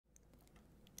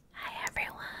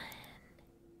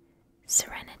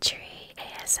Serenitree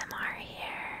ASMR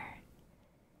here.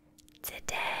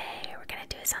 Today we're gonna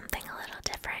do something a little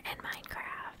different in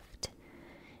Minecraft.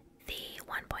 The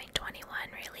 1.21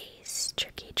 release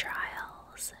Tricky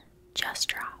Trials just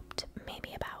dropped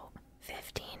maybe about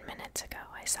 15 minutes ago.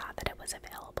 I saw that it was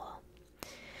available.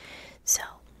 So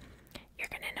you're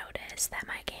gonna notice that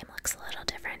my game looks a little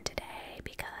different today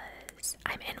because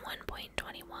I'm in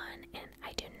 1.21 and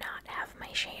I do not have my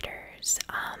shaders.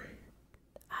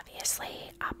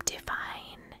 Obviously,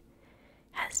 Optifine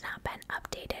has not been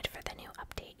updated for the new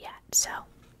update yet, so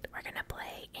we're gonna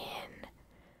play in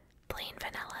plain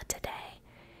vanilla today.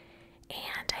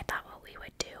 And I thought what we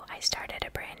would do, I started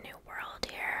a brand new world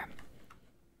here,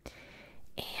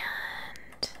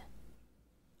 and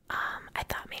I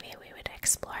thought maybe we would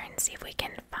explore and see if we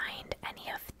can find any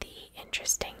of the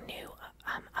interesting new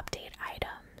update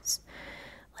items,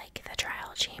 like the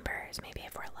trial chambers. Maybe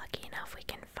if we're lucky enough, we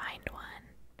can find one.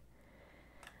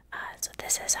 So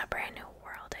this is a brand new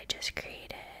world I just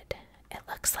created. It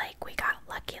looks like we got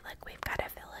lucky, like we've got a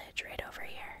village right over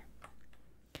here.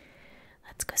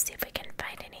 Let's go see if we can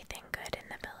find anything good in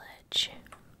the village.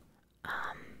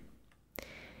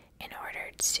 In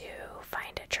order to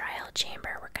find a trial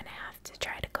chamber, we're gonna have to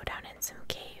try to go down in some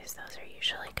caves. Those are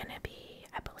usually gonna be,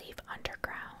 I believe,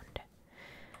 underground.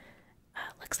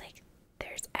 Looks like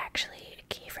there's actually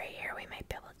a cave right here. We might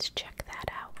be able to check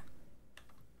that out.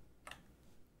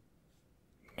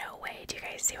 No way, do you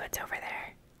guys see what's over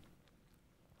there?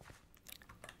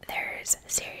 There's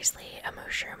seriously a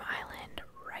mushroom island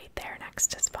right there next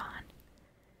to spawn.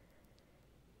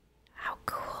 How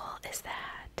cool is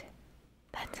that?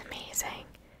 That's amazing.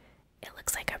 It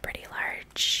looks like a pretty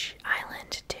large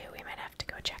island too. We might have to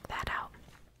go check that out.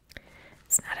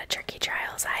 It's not a Tricky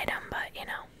Trials item, but you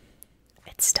know,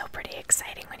 it's still pretty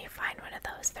exciting when you find one of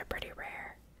those. They're pretty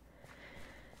rare.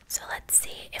 So let's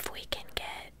see if we can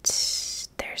get...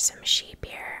 There's some sheep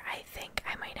here. I think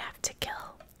I might have to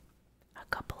kill a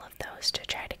couple of those to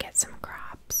try to get some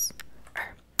crops.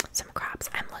 Or some crops.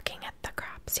 I'm looking at the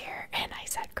crops here and I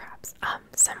said crops.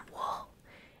 Some wool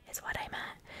is what I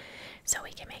meant. So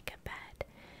we can make a bed.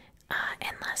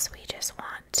 Unless we just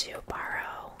want to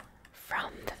borrow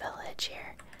from the village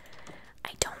here.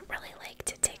 I don't really like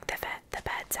to take the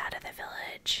beds out of the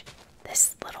village.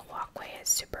 This little walkway is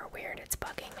super weird. It's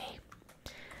bugging me.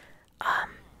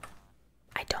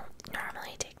 I don't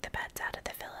normally take the beds out of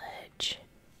the village,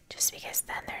 just because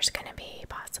then there's going to be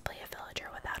possibly a villager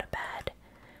without a bed.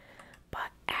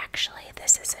 But actually,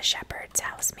 this is a shepherd's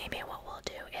house. Maybe what we'll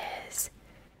do is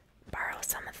borrow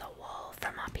some of the wool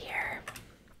from up here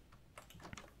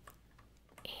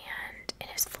and in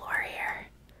his floor here,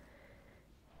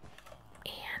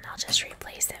 and I'll just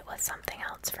replace it with something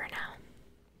else for now.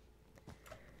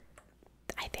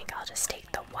 I think I'll just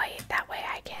take the white, that way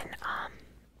I can,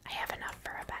 I have enough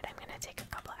for a bed. I'm gonna take a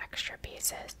couple extra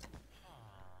pieces.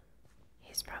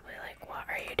 He's probably like, what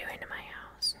are you doing to my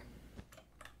house?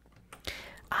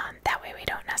 That way we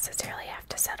don't necessarily have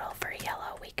to settle for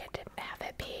yellow. We could have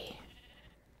it be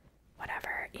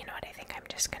whatever. You know what I think I'm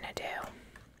just gonna do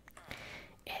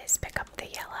is pick up the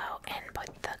yellow and put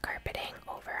the carpeting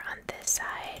over on this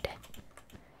side,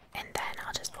 and then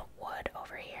I'll just put wood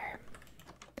over here.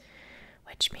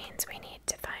 Which means we need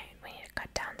to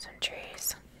cut down some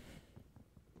trees.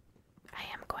 I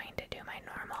am going to do my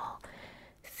normal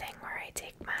thing where I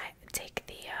take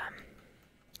the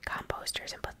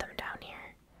composters and put them down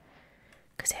here,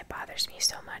 because it bothers me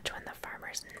so much when the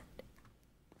farmers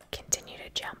continue to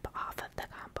jump off of the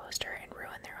composter and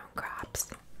ruin their own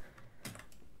crops.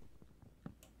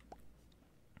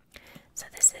 So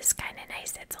this is kind of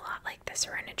nice. It's a lot like the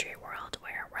Serenitree world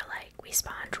where we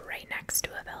spawned right next to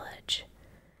a village.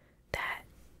 That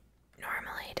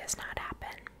normally does not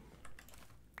happen.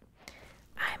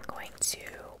 I'm going to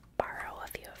borrow a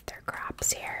few of their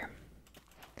crops here.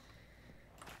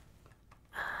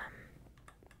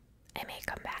 I may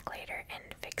come back later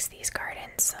and fix these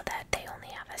gardens so that they only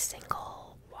have a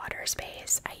single water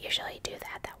space. I usually do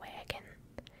that way I can,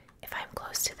 if I'm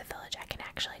close to the village, I can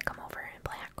actually come over and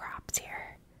plant crops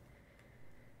here.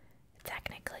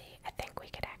 Technically, I think we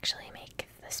could actually make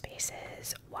the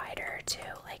spaces wider too.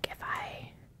 Like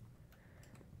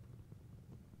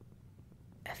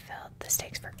if this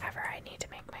takes forever, I need to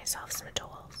make myself some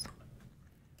tools.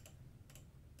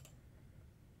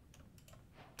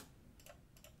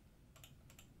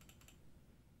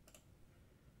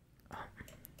 Oh,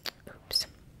 oops.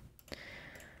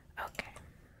 Okay,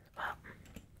 well.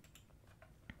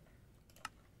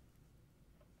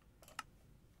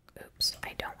 Oops,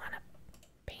 I don't want a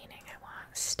painting, I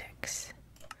want sticks.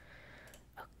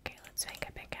 Okay, let's make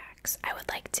a pickaxe. I would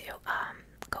like to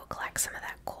go collect some of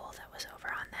that coal that was over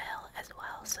on the hill as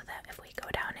well, so that if we go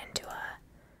down into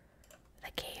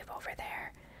the cave over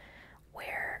there,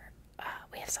 where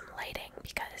we have some lighting,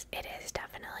 because it is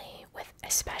definitely,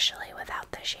 especially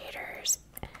without the shaders,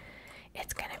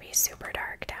 it's gonna be super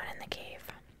dark down in the cave.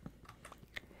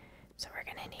 So we're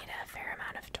gonna need a fair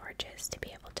amount of torches to be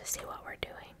able to see what we're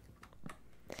doing.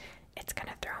 It's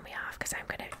gonna throw me off because I'm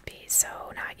gonna be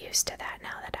so not used to that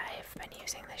now that I've been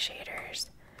using the shaders.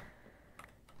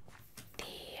 The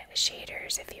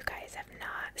shaders, if you guys have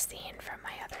not seen from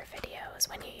my other videos,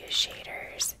 when you use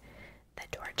shaders, the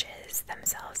torches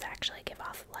themselves actually give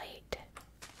off light.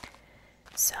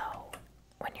 So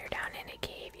when you're down in a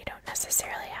cave, you don't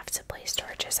necessarily have to place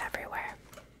torches everywhere.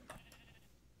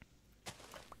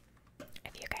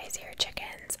 If you guys hear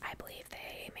chickens, I believe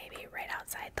they may be right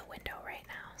outside the window right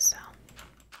now, so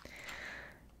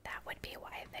that would be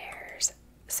why there's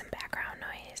some background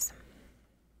noise.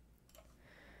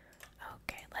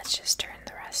 Okay, let's just turn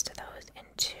the rest of those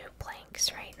into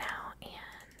planks right now,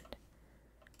 and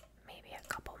maybe a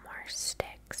couple more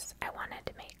sticks. I wanted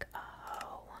to make a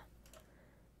hoe.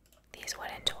 These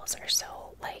wooden tools are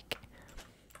so, like,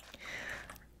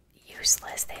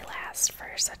 useless. They last for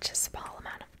such a small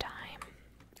amount of time.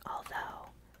 Although,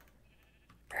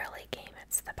 early game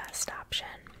it's the best option.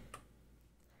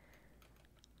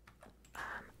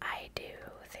 I do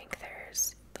think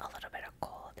there's a little bit of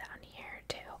coal down here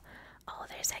too. Oh,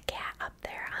 there's a cat up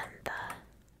there on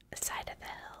the side of the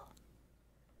hill.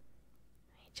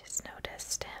 I just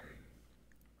noticed him.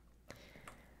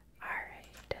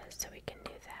 Alright, so we can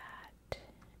do that.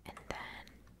 And then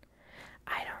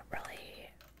I don't really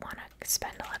want to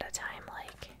spend a lot of time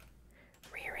like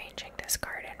rearranging this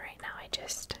garden right now. I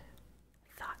just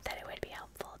thought that it would be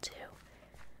helpful to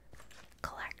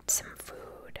collect some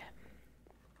food.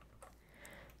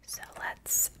 So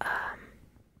let's,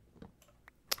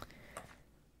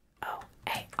 oh,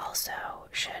 I also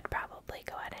should probably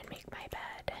go ahead and make my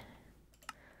bed.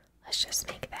 Let's just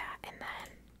make that, and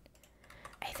then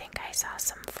I think I saw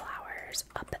some flowers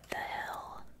up at the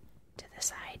hill to the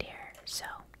side here, so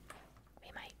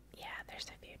we might, yeah, there's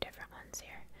a few different ones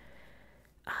here.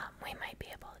 We might be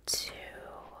able to,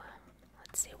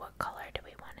 let's see, what color do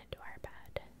we want to do our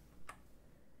bed?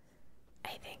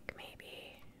 I think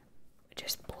maybe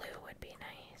just blue would be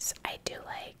nice. I do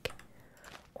like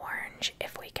orange.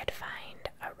 If we could find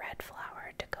a red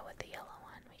flower to go with the yellow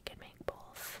one, we could make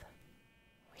both.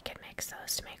 We could mix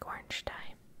those to make orange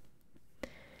dye.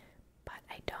 But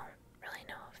I don't really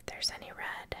know if there's any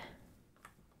red.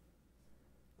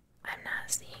 I'm not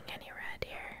seeing any red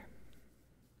here.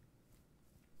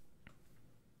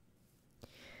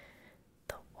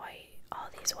 The white, all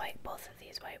these white, both of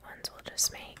these white ones will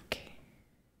just make.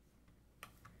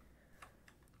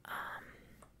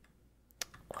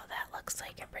 Well, that looks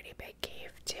like a pretty big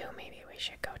cave too. Maybe we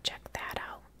should go check that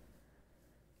out.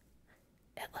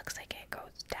 It looks like it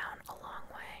goes down a long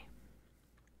way.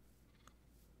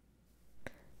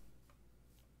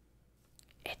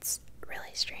 It's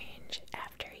really strange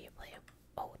after you play.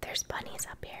 Oh, there's bunnies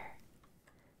up here.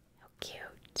 How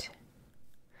cute.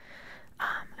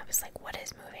 I was like, what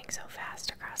is moving so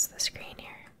fast across the screen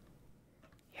here?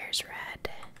 Here's red,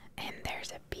 and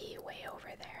there's a bee way over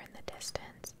there in the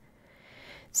distance.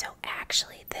 So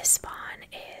actually this spawn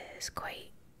is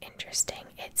quite interesting.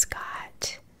 It's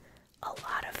got a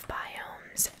lot of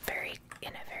biomes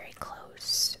in a very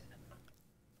close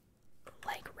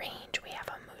like range. We have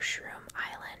a mushroom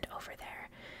island over there.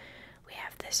 We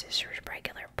have this is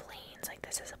regular plains, like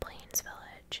this is a plains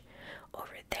village.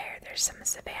 Over there there's some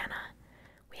savanna.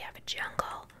 We have a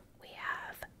jungle. We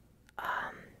have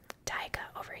taiga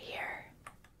over here.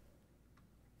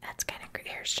 That's kind of,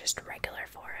 here's just regular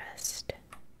forest.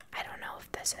 I don't know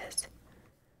if this is,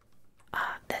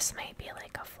 this might be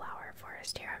like a flower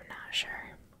forest here, I'm not sure.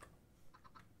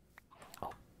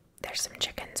 Oh, there's some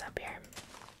chickens up here.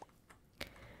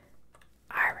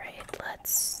 Alright,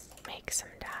 let's make some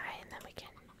dye and then we can,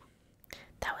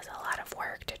 that was a lot of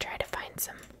work to try to find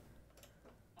some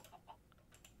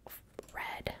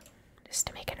red, just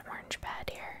to make an orange bed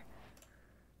here.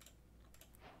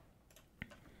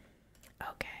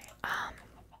 Okay,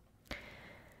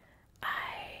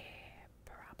 I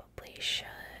probably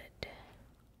should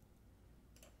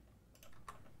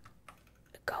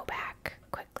go back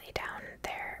quickly down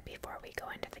there before we go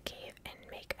into the cave and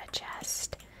make a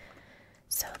chest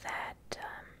so that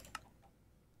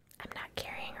I'm not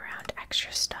carrying around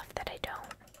extra stuff that I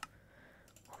don't.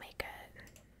 We'll make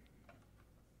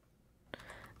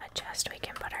a chest we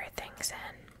can put our things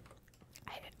in.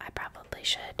 I probably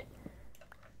should,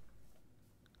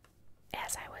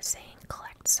 as I was saying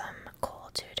collect some coal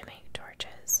too to make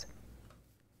torches.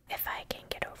 If I can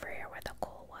get over here where the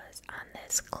coal was on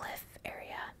this cliff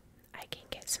area, I can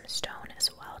get some stone as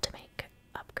well to make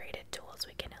upgraded tools.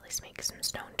 We can at least make some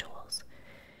stone tools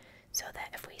so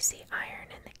that if we see iron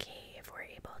in the cave, we're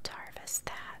able to harvest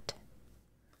that.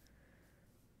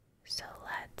 So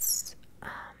let's, I'm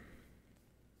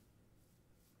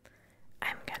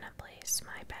gonna place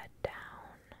my bed down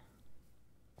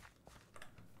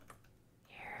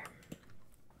here.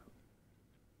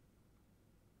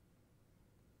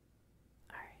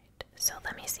 Alright, so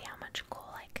let me see how much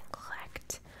coal I can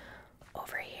collect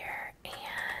over here,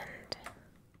 and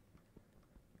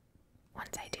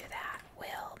once I do that,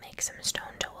 we'll make some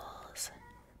stone tools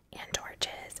and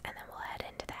torches, and then we'll head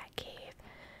into that cave.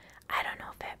 I don't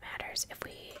know if it matters if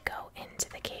we go into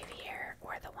the cave here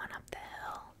or the one up the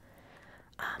hill,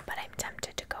 but I'm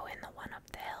tempted to go in the one up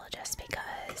the hill just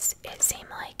because it seemed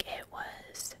like it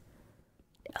was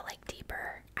like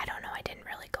deeper. I don't know, I didn't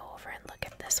really go over and look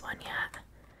at this one yet,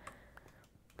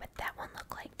 but that one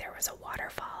looked like there was a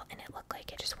waterfall, and it looked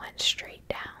like it just went straight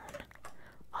down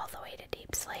all the way to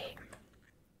Deep Slate.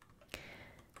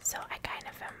 So I kind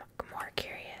of am more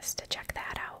curious to check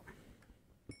that out.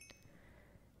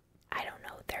 I don't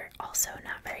know, they're also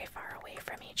not very far away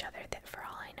from each other, that for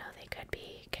all I know they could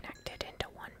be connected into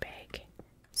one big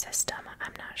system.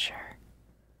 I'm not sure.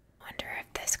 Wonder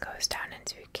if this goes down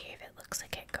into a cave. It looks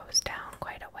like it goes down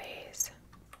quite a ways.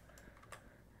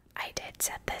 I did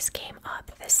set this game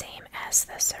up the same as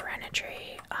the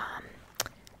Serenitree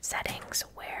settings,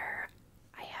 where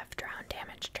I have drown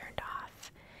damage turned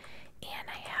off and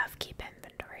I have keep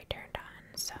inventory turned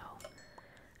on, so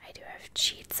I do have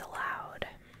cheats allowed.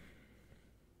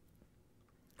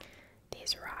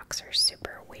 These rocks are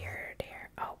super weird here.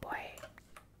 Oh boy,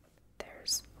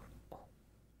 there's, oh,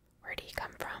 where'd he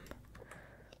come from?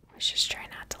 Let's just try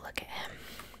not to look at him.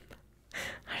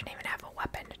 I don't even have a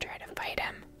weapon to try to fight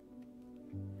him.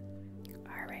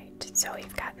 Alright, so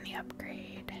we've gotten the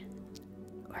upgrade,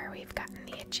 or we've gotten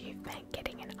the achievement,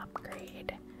 getting an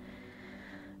upgrade.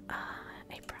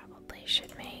 I probably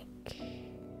should make...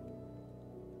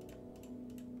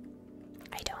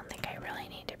 I don't think I really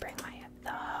need to bring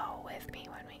the hoe with me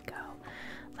when we go.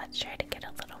 Let's try to get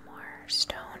a little more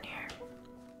stone here.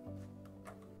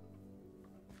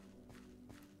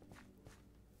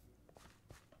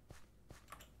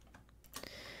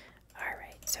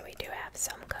 Alright, so we do have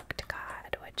some cooked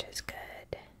cod, which is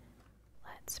good.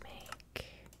 Let's make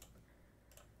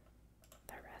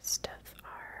the rest of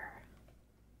our...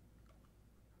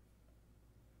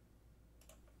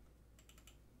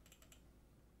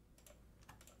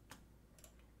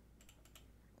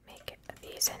 make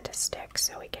these into sticks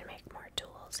so we can make more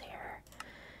tools here.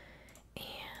 And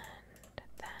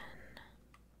then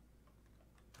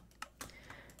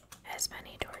as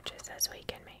many torches as we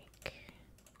can make.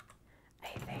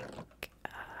 I think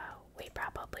we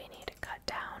probably need to cut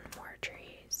down more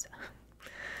trees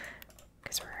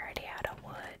because we're already out of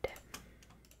wood.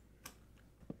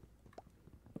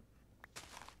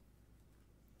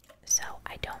 So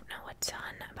I don't know a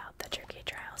ton about the Turkey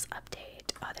Trials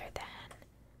update other than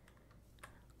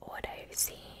what I've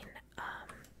seen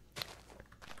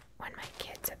when my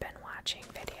kids have been watching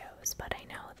videos, but I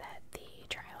know that the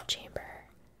trial chamber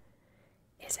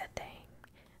is a thing.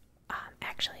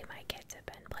 Actually, my kids have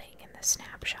been playing in the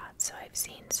snapshots, so I've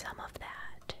seen some of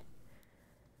that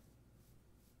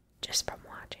just from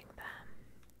watching them.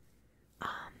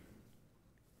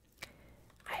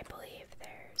 I believe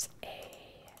there's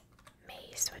a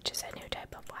mace, which is a new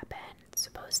type of weapon. It's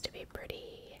supposed to be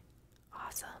pretty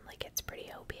awesome, like it's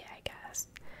pretty OP, I guess.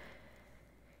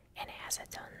 And it has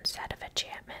its own set of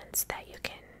enchantments that you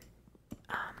can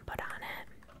put on it.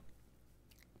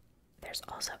 There's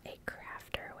also a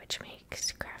crafter, which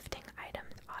makes crafting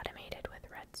items automated with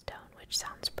redstone, which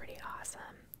sounds pretty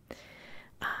awesome.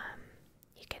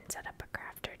 You can set up a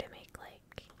crafter to make,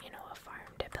 like, you know, a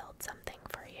farm to build something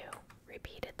for you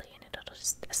repeatedly, and it'll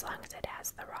just, as long as it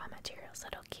has the raw materials,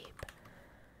 it'll keep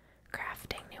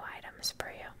crafting new items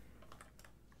for you.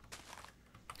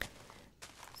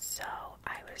 So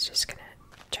I was just gonna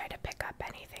try to pick up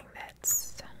anything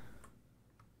that's...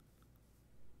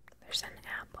 There's an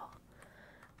apple.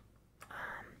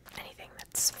 Anything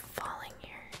that's falling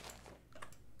here.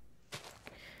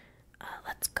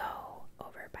 Let's go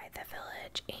over by the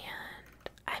village, and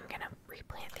I'm gonna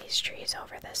replant these trees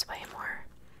over this way more.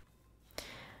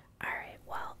 Alright,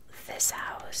 well, this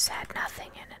house had nothing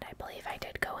in it. I believe I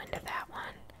did go into that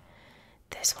one.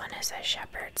 This one is a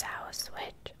shepherd's house,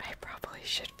 which I probably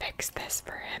should fix this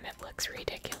for him. It looks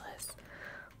ridiculous.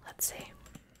 Let's see.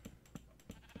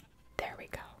 There we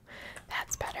go.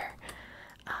 That's better.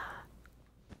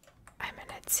 I'm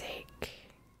gonna take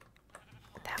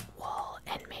that wall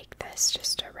and make this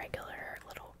just a regular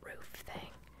little roof thing.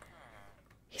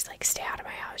 He's like, stay out of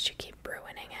my house, you keep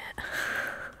ruining it.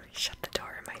 Shut the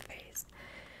door in my face.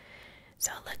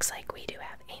 So it looks like we do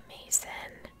have a mason.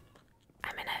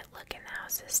 I'm gonna look in the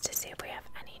houses to see if we have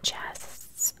any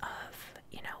chests of,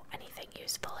 you know, anything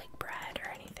useful like bread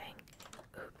or anything.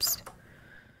 Oops.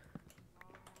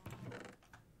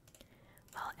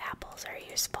 Well, apples are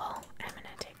useful. I'm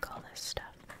gonna take all this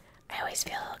stuff. I always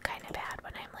feel kind of bad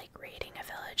when I'm like raiding a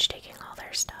village, taking all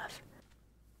their stuff.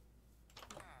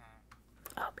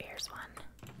 Oh, here's one.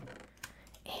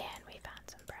 And we found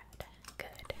some bread.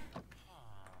 Good.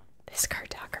 This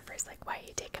cartographer's like, why are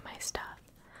you taking my stuff?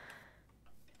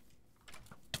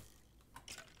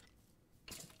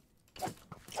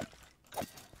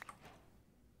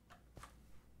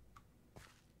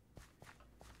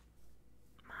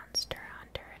 Monster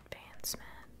Hunter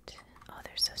advancement. Oh,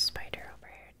 there's a spider over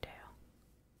here too.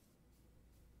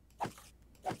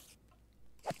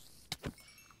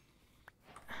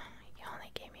 You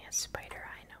only gave me a spider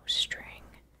eye, no string.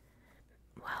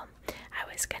 Well, I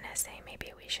was gonna say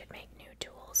maybe we should make new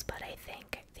tools, but I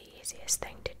think the easiest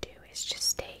thing to do is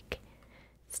just take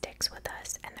sticks with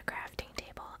us and the crafting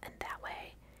table, and that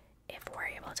way, if we're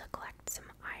able to collect some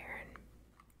iron,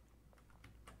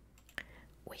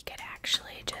 we could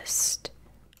actually just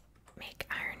make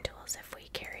iron tools if we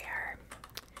carry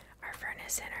our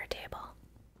furnace and our table.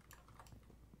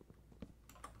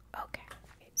 Okay,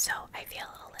 so I feel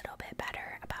a little bit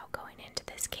better about going into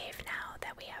this cave now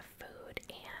that we have food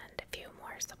and a few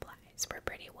more supplies. We're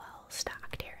pretty well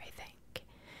stocked here, I think.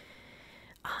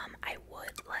 I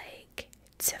would like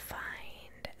to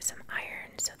find some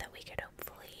iron so that we could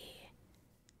hopefully,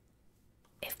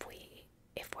 if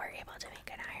we're able to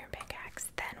make an iron pickaxe,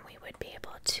 then we would be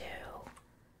able to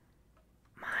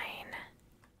mine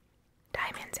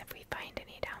diamonds if we find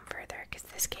any down further, because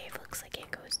this cave looks like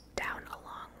it goes down a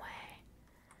long way.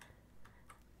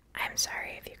 I'm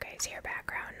sorry if you guys hear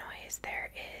background noise.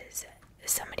 There is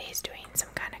somebody's doing some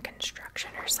kind of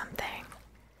construction or something.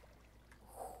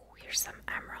 Ooh, here's some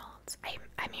emeralds.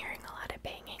 I'm hearing a lot of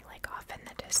banging like off in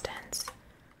the distance.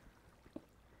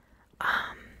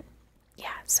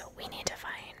 Yeah, so we need to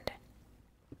find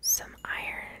some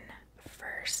iron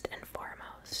first and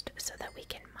foremost so that we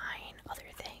can mine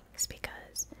other things,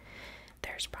 because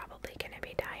there's probably going to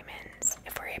be diamonds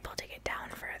if we're able to get down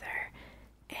further,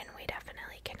 and we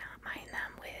definitely cannot mine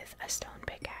them with a stone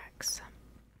pickaxe.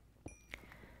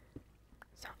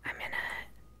 So I'm going to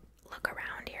look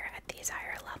around here at these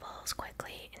higher levels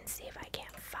quickly and see if I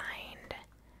can't find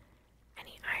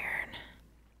any iron.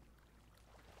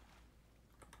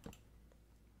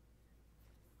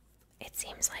 It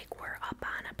seems like we're up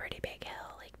on a pretty big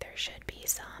hill, like there should be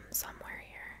some somewhere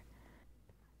here.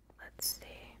 Let's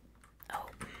see. Oh.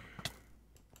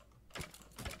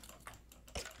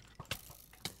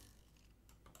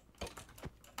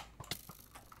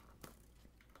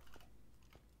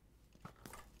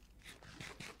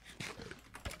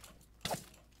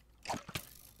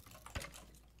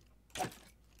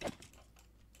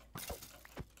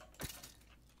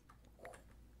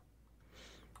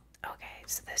 Okay,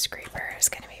 so this creeper is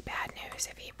gonna be bad news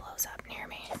if he blows up near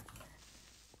me.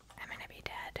 I'm gonna be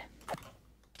dead.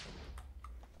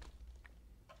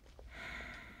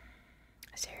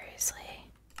 Seriously?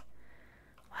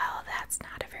 Well, that's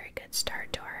not a very good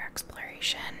start to our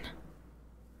exploration.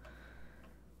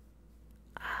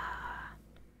 I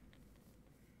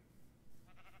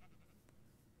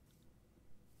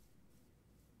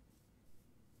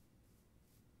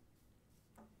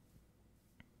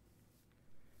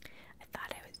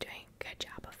thought I was doing a good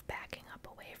job of backing up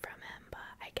away from him, but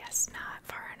I guess not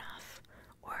far enough.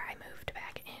 Or I moved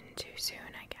back in too soon,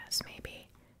 I guess, maybe.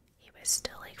 He was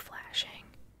still like flashing.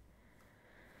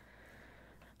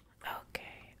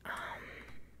 Okay,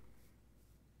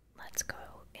 let's go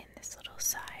in this little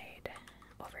side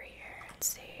over here and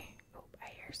see. Oh, I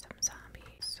hear some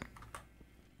zombies.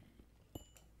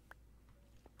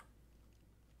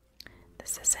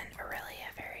 This isn't really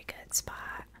a very good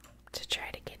spot to try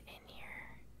to get in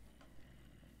here.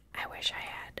 I wish I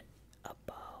had a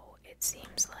bow. It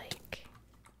seems like.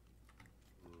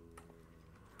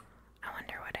 I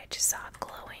wonder what I just saw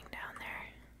glowing down there.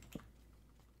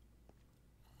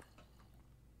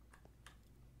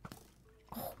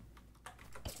 Oh.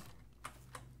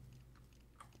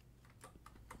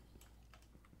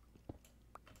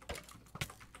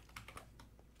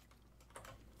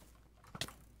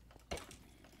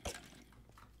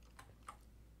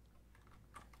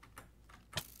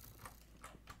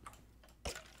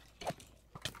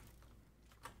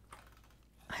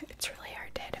 It's really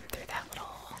hard to hit him through that little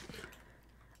hole.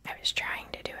 I was trying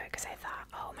to do it because I thought,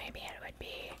 oh, maybe it would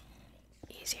be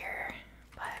easier,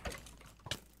 but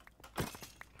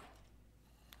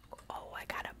oh, I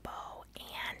got a bow,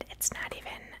 and it's not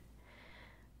even.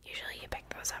 Usually you pick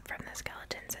those up from the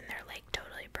skeletons and they're like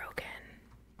totally broken.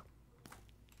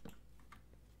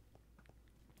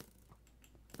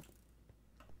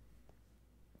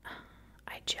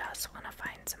 I just want to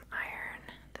find some iron.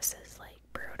 This is like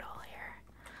brutal here.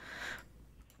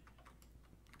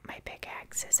 My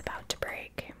pickaxe is about to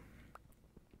break.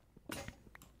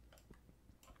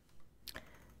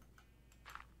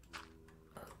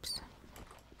 Oops.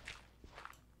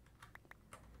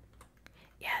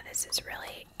 Yeah, this is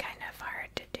really kind of hard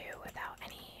to do without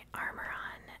any armor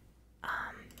on.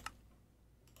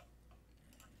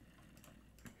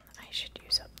 I should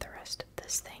use up the rest of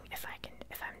this thing if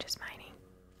I'm just mining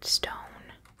stone.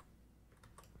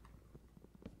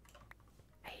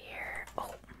 I hear,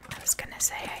 oh, I was gonna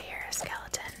say I hear a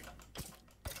skeleton.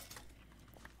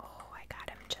 Oh, I got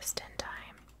him just in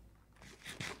time.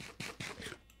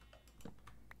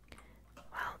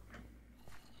 Well,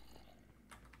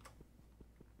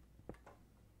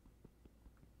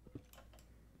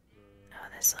 oh,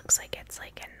 this looks like it's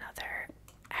like another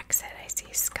exit. I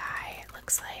see sky, it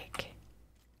looks like.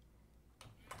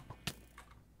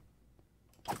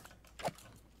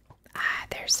 Ah,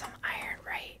 there's some iron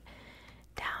right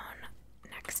down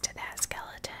next to that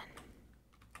skeleton.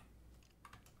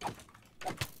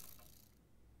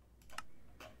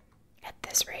 At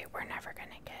this rate, we're never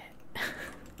gonna get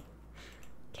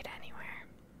anywhere.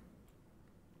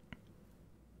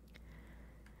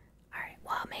 Alright,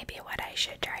 well, maybe what I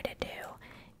should try to do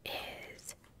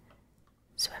is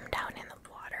swim down in the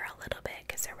water a little bit,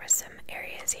 because there was some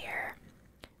areas here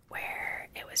where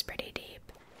it was pretty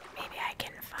deep. Maybe I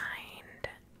can find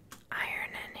iron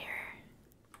in here.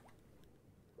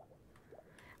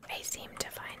 I seem to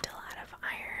find a lot of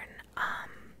iron.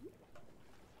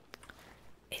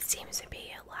 It seems to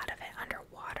be a lot of it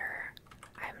underwater,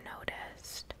 I've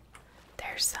noticed.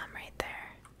 There's some right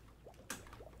there.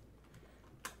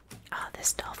 Oh,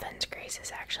 this dolphin's grease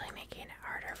is actually making it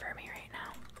harder for me right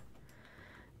now.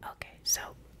 Okay, so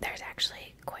there's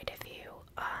actually quite a few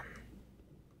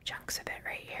chunks of it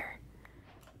right here.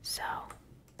 So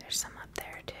there's some up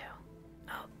there too.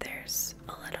 Oh, there's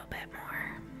a little bit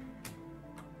more.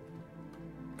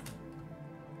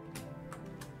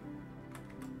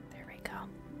 There we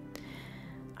go.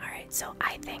 Alright, so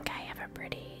I think I have a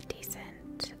pretty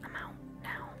decent amount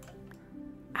now.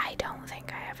 I don't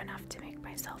think I have enough to make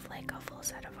myself like a full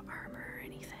set of armor or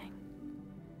anything.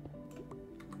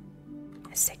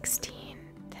 16,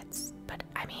 but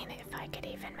I mean, if I could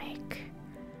even make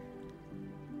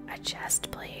a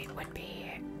chest plate would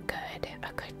be good,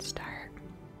 a good start.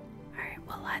 Alright,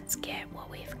 well, let's get what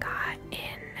we've got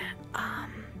in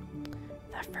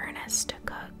the furnace to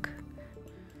cook.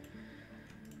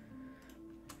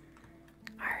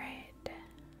 Alright,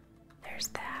 there's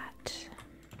that.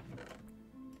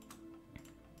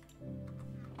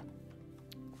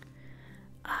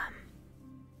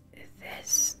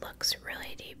 This looks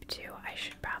really deep too. I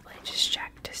should probably just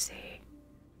check to see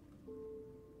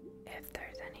if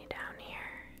there's any down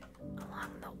here along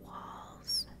the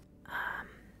walls.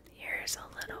 Here's a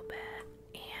little bit,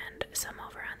 and some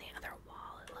over on the other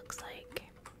wall, it looks like.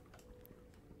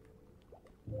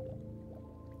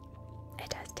 It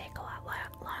does take a lot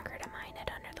longer to mine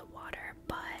it under the water,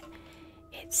 but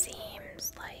it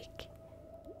seems like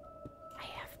I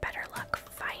have better luck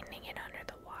finding it under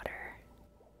the water.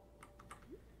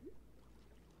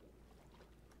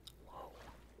 Whoa.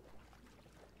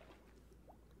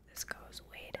 This goes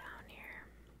way down here.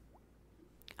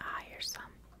 Ah, here's some.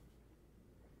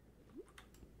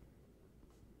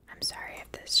 I'm sorry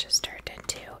if this just turned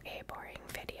into a boring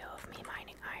video of me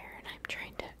mining iron. I'm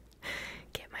trying to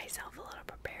get myself a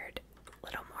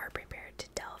little more prepared to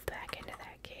delve back into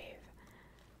that cave,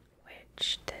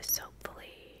 which this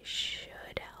hopefully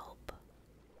should help.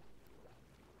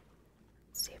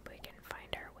 Let's see if we can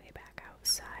find our way back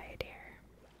outside here.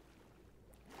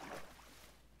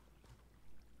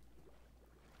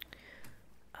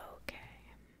 Okay.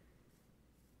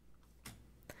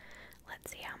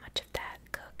 Let's see how much of that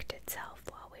cooked itself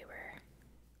while we were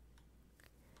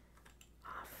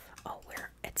off. Oh,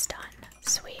 it's done.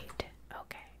 Sweet.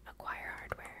 Okay, acquire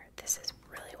hardware. This is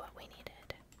really what we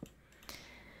needed.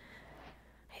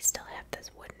 I still have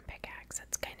this wooden pickaxe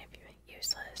that's kind of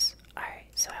useless. Alright,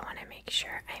 so I want to make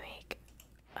sure I make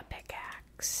a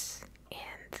pickaxe,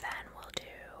 and then we'll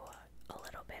do a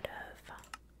little bit of...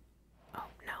 Oh,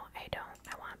 no, I don't.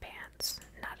 I want pants,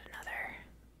 not another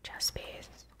chest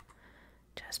piece.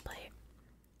 Chest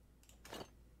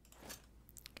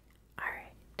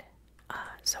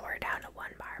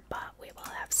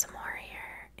some more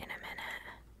here in a minute.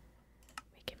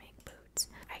 We can make boots.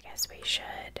 I guess we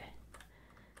should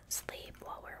sleep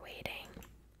while we're waiting,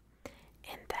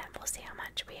 and then we'll see how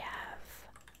much we have.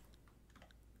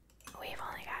 We've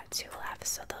only got 2 left,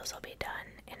 so those will be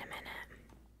done in a minute.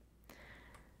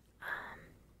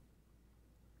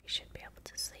 We should be able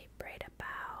to sleep right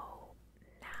about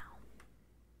now.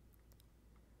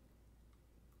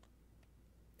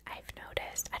 I've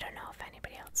noticed, I don't know if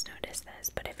anybody else noticed this,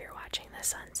 but if you're watching the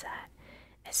sunset,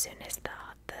 as soon as the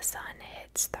sun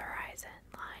hits the horizon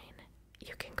line,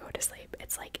 you can go to sleep.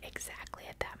 It's like exactly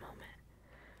at that moment.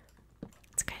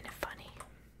 It's kind of funny.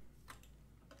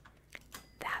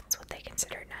 That's what they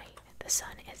consider night. The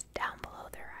sun is down below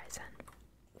the horizon.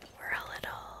 We're a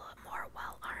little more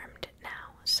well-armed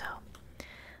now, so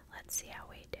let's see how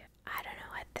we do. I don't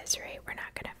know, at this rate, we're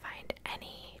not gonna find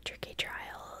any tricky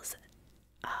trials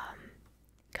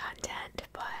content,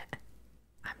 but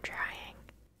I'm trying.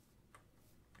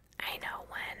 I know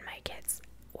when my kids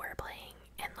were playing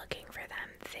and looking for them,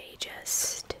 they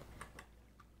just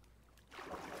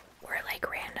were like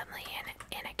randomly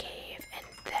in a cave and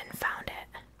then found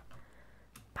it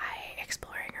by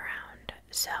exploring around.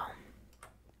 So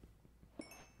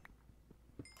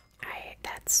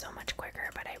that's so much quicker,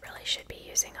 but I really should be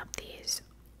using up these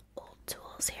old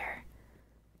tools here.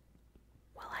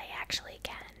 Well, I actually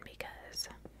can, because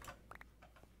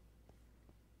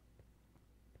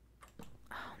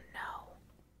oh no,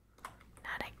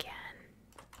 not again.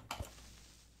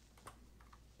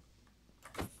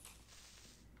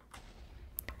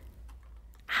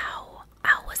 How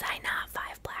was I not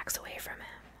 5 blocks away from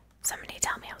him? Somebody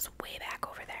tell me I was way back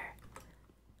over there.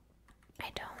 I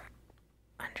don't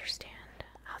understand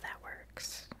how that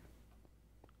works.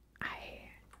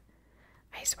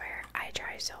 I swear, I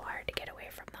try so hard to get away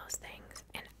from those things,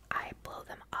 and I blow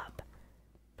them up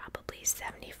probably 75%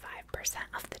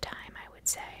 of the time, I would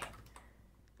say.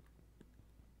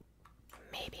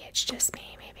 Maybe it's just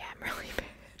me, maybe I'm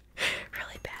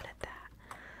really bad at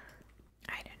that.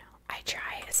 I don't know. I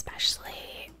try,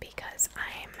 especially because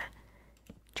I'm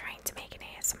trying to make an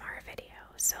ASMR video,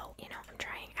 so, you know, I'm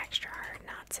trying extra hard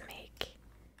not to make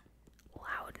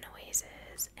loud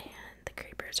noises, and the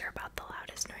creepers are about the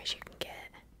loudest noise you can get.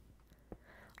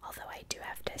 Although I do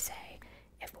have to say,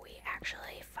 if we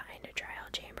actually find a trial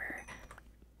chamber,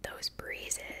 those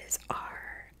breezes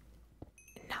are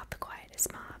not the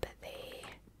quietest mob. They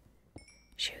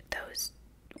shoot those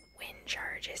wind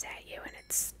charges at you, and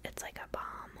it's like a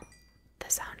bomb, the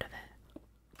sound of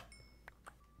it.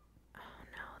 Oh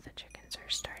no, the chickens are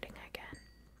starting again.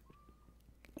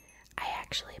 I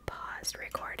actually paused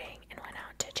recording and went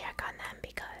out to check on them,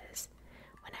 because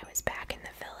when I was back in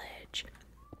the village,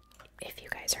 if you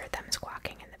guys heard them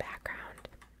squawking in the background,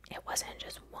 it wasn't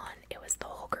just one, it was the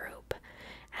whole group.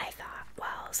 And I thought,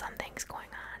 well, something's going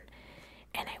on.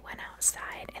 And I went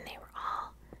outside, and they were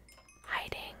all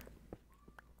hiding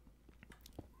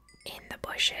in the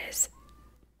bushes.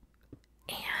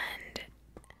 And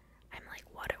I'm like,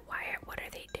 what are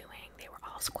they doing? They were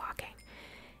all squawking.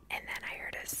 And then I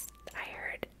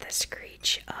heard the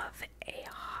screech of a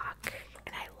hawk,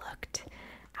 and I looked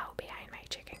out behind my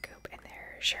chicken coop, and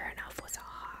there, sure enough, was a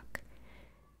hawk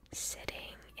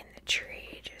sitting in the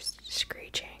tree, just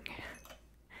screeching.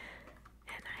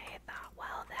 And I thought,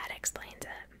 well, that explains it.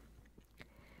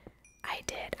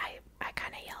 I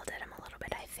kind of yelled at him a little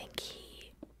bit. I think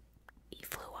he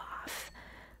flew off,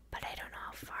 but I don't know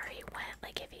how far he went,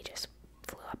 like if he just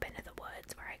flew up into the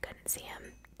woods where I couldn't see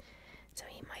him. So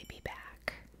he might be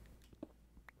back.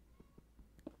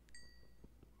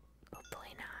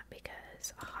 Hopefully not,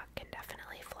 because a hawk can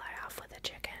definitely fly off with a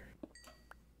chicken.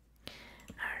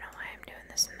 I don't know why I'm doing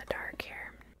this in the dark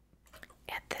here.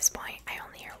 At this point, I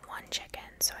only hear one chicken,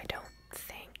 so I don't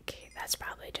think that's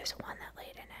probably just one that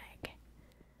laid an egg.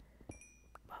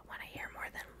 But when I hear more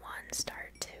than one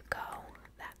start to go,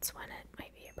 that's when it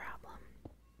might be a problem.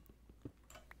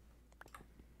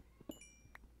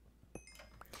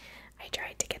 I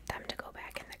tried to get them to go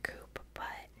back in the coop,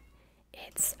 but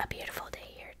it's a beautiful day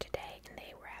here today, and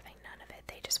they were having none of it.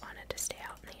 They just wanted to stay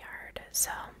out in the yard,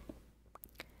 so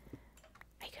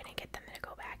I couldn't get them to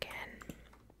go back in.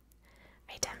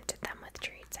 I tempted them with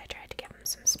treats. I tried to give them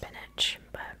some spinach,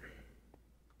 but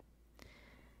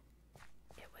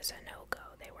it was a no-go.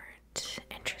 They weren't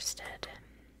interested.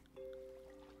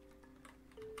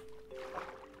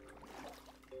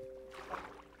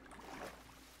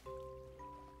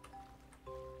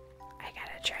 I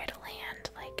gotta try to land,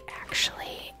 like,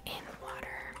 actually in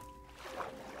water.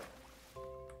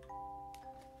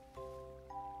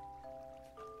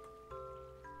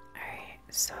 Alright,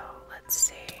 so let's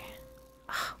see.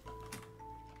 Oh.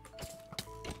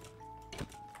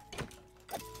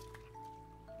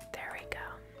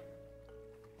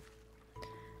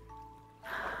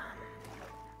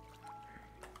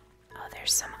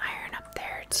 there's some iron up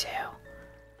there too.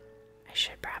 I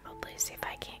should probably see if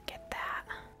I can't get that.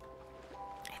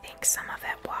 I think some of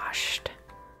it washed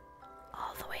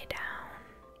all the way down.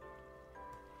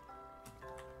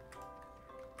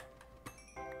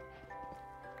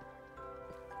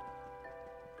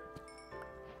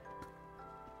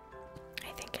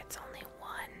 I think it's only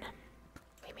one.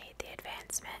 We made the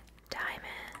advancement.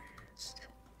 Diamonds.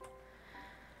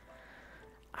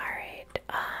 Alright,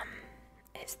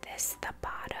 is this the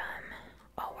bottom?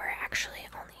 Oh, we're actually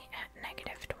only at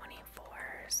negative 24,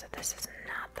 so this is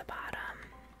not the bottom.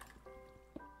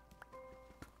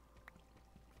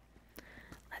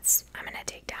 I'm gonna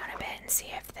dig down a bit and see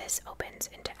if this opens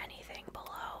into anything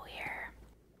below here.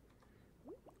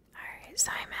 Alright,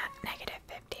 so I'm at negative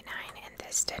 59 and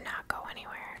this did not go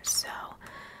anywhere, so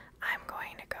I'm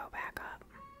going to go back up.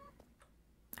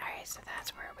 Alright, so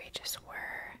that's where we just were.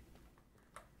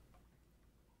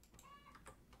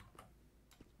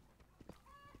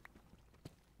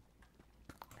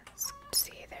 Let's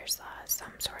see, there's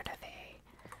some sort of a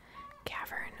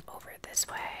cavern over this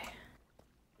way.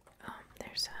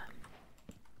 There's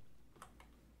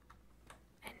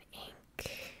an ink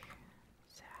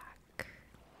sack.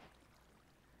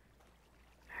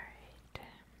 Alright.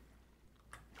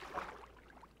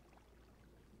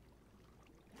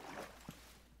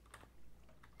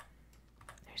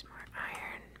 There's more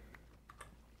iron.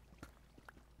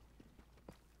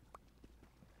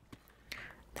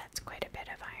 That's quite a bit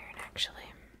of iron, actually.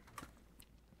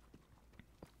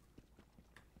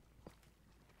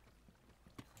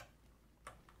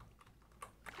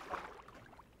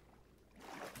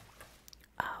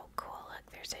 Oh, cool.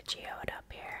 Look, there's a geode up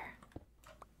here.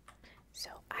 So,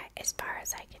 as far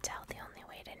as I could tell, the only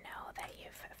way to know that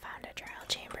you've found a trial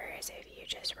chamber is if you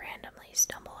just randomly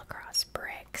stumble across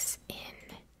bricks in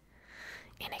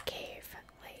a cave.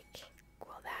 Like,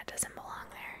 well, that doesn't belong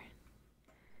there.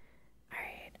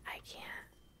 Alright, I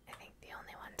think the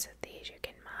only ones of these you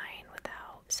can mine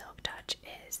without silk touch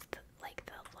is the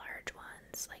large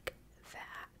ones, like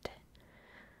that.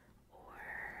 Or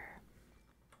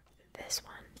this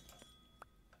one.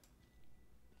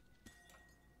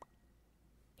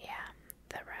 Yeah,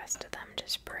 the rest of them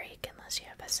just break unless you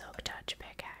have a silk touch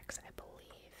pickaxe, I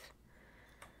believe.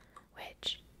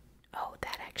 Which, oh,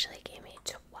 that actually gave me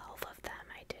 12 of them.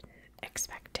 I didn't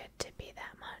expect it to be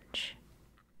that much.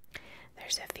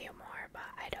 There's a few more, but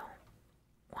I don't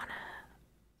want to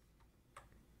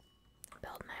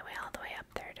build my way all the way up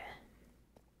there to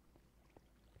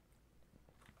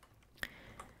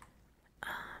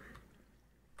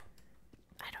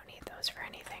I don't need those for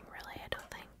anything, really, I don't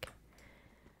think.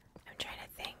 I'm trying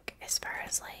to think as far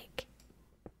as like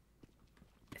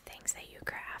things that you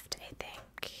craft. I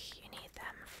think you need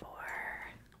them for,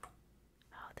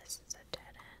 oh, this is a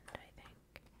dead end, I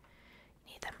think.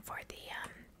 You need them for the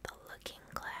looking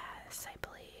glass, I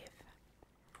believe.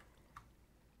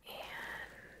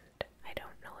 And I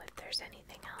don't know if there's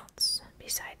anything else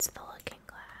besides the looking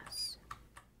glass.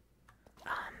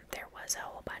 There was a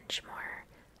whole bunch more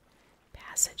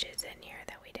passages in here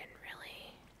that we didn't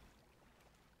really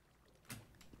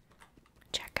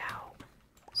check out.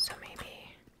 So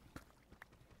maybe,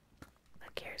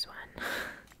 look, here's one.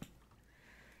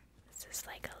 This is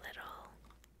like a little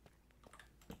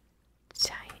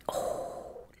tiny,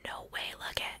 oh, no way,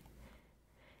 look it.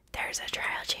 There's a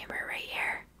trial chamber right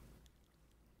here.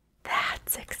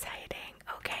 That's exciting.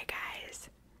 Okay, guys.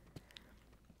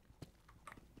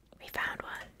 We found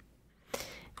one.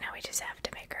 Now we just have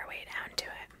to make our way down to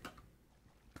it.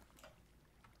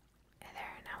 And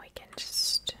there, now we can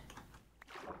just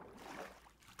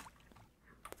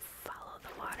follow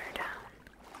the water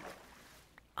down.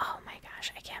 Oh my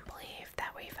gosh, I can't believe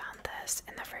that we found this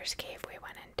in the first cave we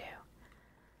went into.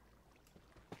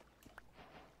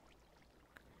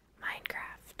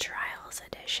 Minecraft Trials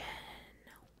Edition.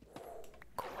 Ooh,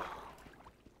 cool.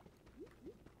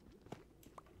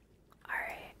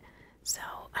 Alright, so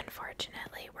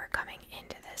unfortunately we're coming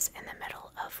into this in the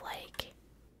middle of like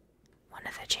one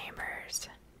of the chambers.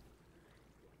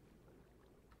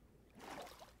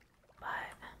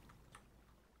 But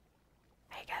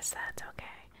I guess that's okay.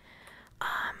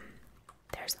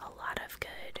 There's a lot of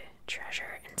good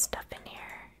treasure and stuff in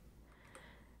here.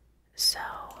 So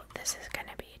this is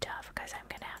gonna be tough because I'm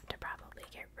gonna have to probably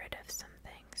get rid of some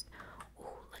things.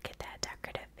 Ooh, look at that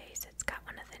decorative vase. It's got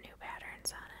one of the new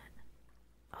patterns on it.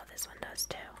 Oh, this one does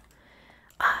too.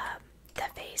 The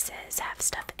vases have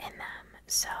stuff in them,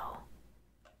 so.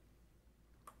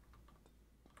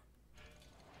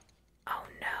 Oh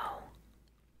no.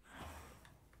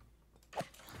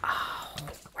 Oh,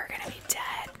 we're gonna be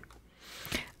dead.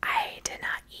 I did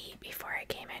not eat before I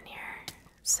came in here.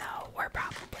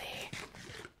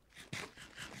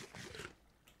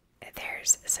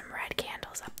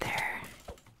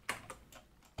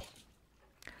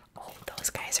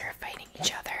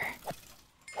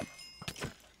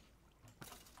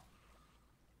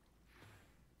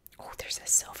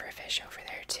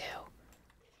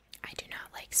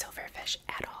 silverfish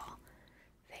at all.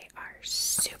 They are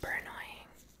super annoying.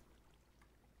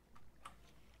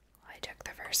 Well, I took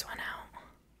the first one out.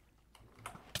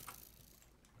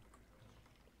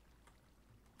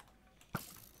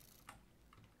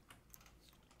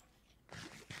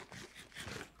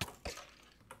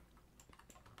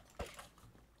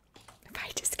 If I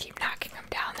just keep knocking them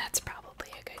down, that's probably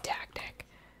a good tactic,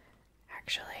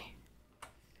 actually.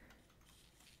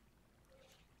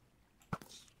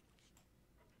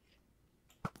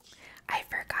 I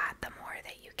forgot the more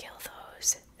that you kill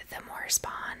those, the more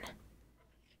spawn,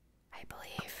 I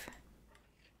believe.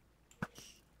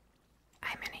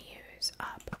 I'm going to use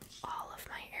up all of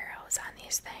my arrows on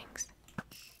these things.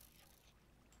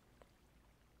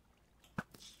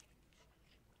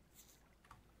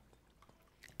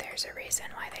 There's a reason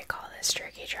why they call this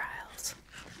Tricky Trials.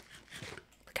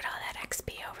 Look at all that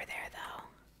XP over there, though.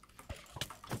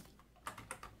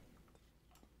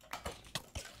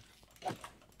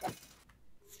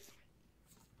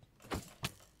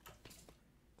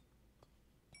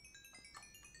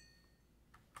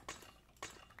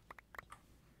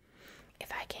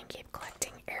 If I can keep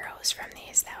collecting arrows from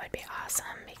these, that would be awesome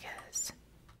because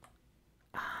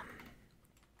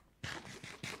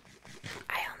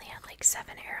I only had like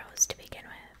 7 arrows to begin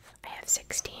with. I have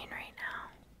 16 right now.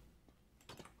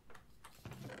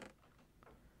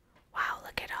 Wow,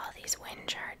 look at all these wind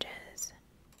charges.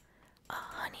 A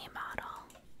honey bottle.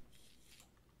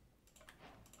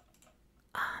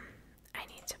 I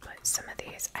need to put some of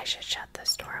these. I should shut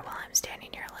this door while I'm standing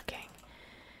here looking.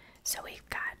 So we've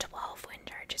got 12 wind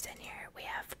charges in here. We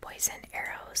have poison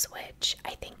arrows, which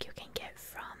I think you can get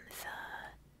from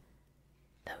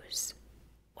those.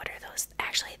 What are those?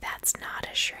 Actually, that's not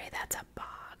a shrey. That's a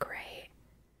bog, right?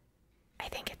 I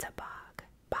think it's a bog.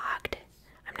 Bogged?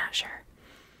 I'm not sure.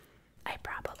 I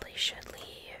probably should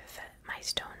leave my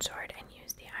stone sword and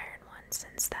use the iron one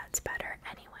since that's better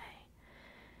anyway.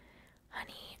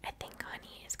 Honey, I think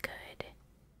honey is good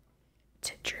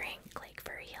to drink, like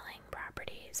for healing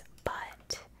properties,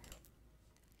 but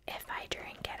if I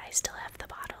drink it, I still have the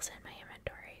bottles in my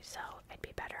inventory, so I'd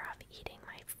be better off eating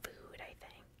my food, I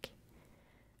think,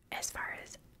 as far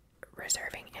as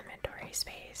reserving inventory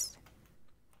space.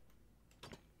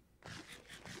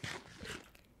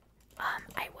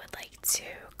 I would like to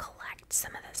collect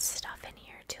some of this stuff in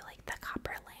here too, like the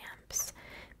copper lamps,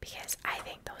 because I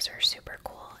think those are super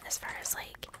cool as far as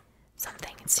like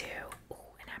something to,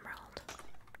 ooh, an emerald,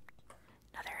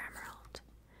 another emerald.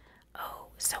 Oh,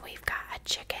 so we've got a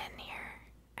chicken here.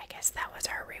 I guess that was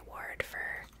our reward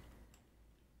for,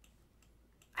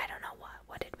 I don't know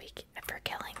what did we get for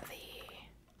killing the,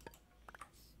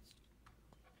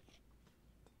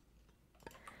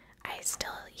 I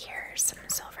still hear some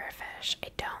silverfish. I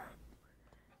don't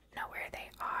know where they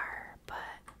are, but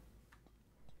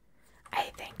I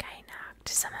think I knocked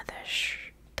some of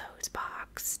those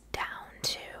box down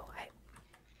too.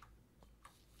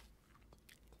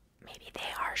 Maybe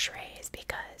they are shreys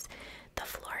because the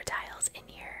floor tiles in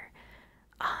here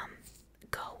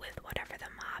go with whatever the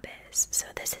mob is. So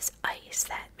this is ice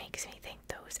that makes me think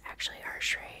those actually are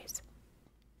shreys.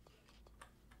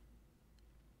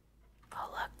 Oh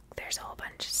look, there's a whole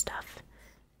bunch of stuff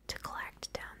to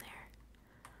collect down there.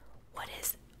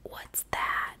 What's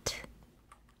that?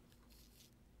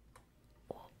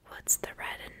 What's the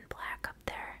red and black up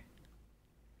there?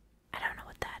 I don't know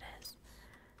what that is.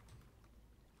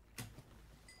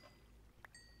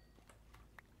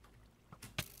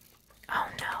 Oh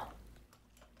no.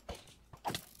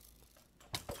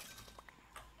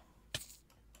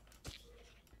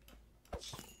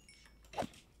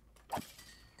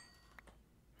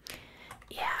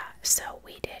 Yeah, so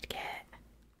we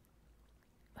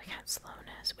got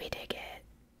slowness. We did get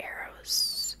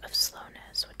arrows of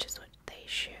slowness, which is what they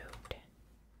shoot.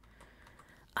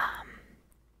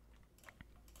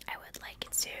 I would like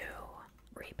to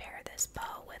repair this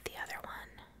bow with the other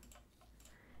one.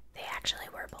 They actually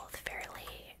were both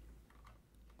fairly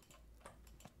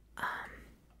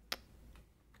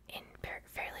in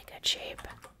fairly good shape.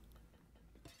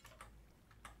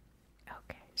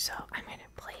 Okay, so I'm gonna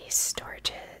place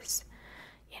storages.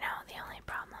 You know, the only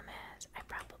problem is I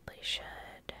probably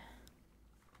should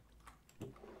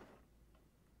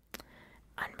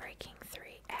Unbreaking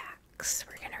 3 axe.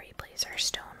 We're gonna replace our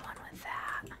stone one with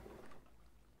that.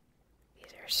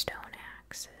 These are stone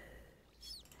axes.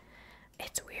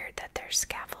 It's weird that there's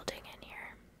scaffolding in here.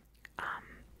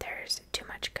 There's too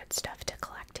much good stuff to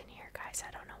collect in here, guys.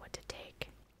 I don't know what to take.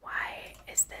 Why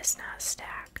is this not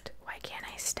stacked? Why can't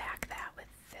I stack that with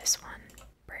this one?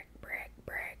 Brick, brick,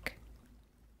 brick.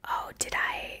 Oh, did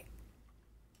I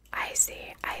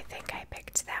see. I think I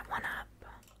picked that one up.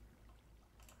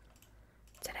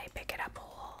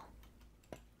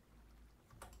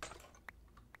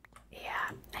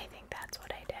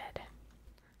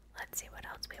 let's see what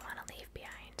else we want to leave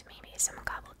behind. Maybe some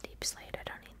cobbled deep slate. I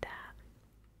don't need that.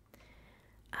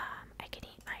 I can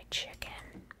eat my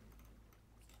chicken.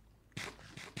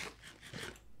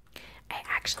 I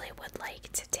actually would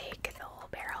like to take the whole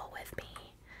barrel with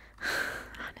me,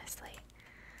 honestly.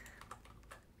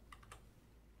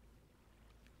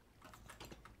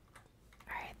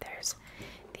 Alright, there's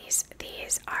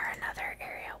these are another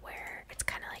area where it's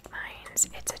kind of like mines.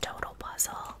 It's a total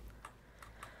puzzle.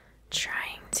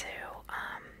 Trying to,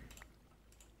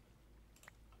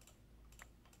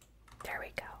 there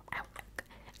we go.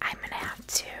 I'm gonna have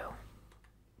to.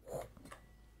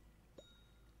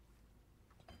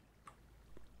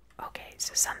 Okay,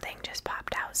 so something just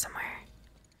popped out somewhere.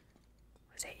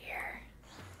 Was it here?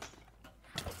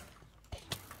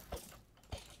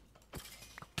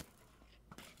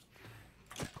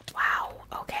 Wow,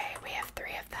 okay, we have 3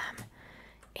 of them.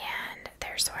 And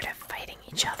they're sort of fighting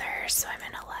each other, so I'm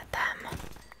gonna let them.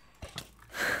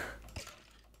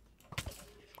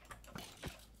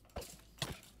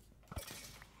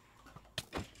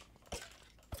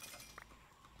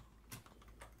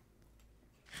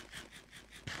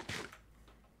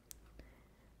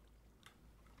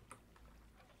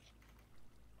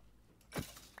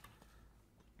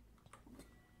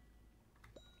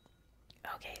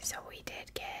 Okay, so we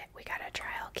got a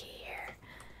trial key here,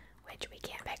 which we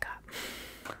can't pick up.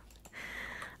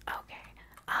 Okay,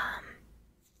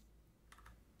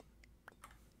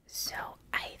 so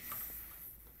I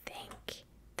think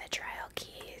the trial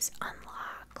keys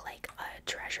unlock like a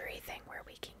treasury thing where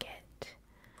we can get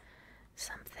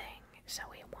something, so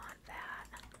we want that.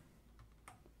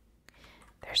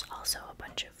 There's also a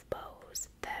bunch of bows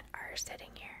that are sitting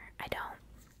here.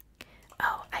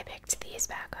 Oh, I picked these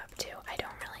back up too. I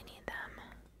don't really need them.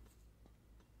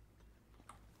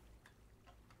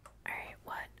 Alright,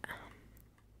 what?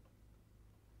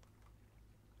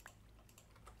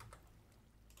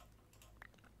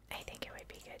 I think it would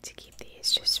be good to keep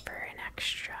these just for an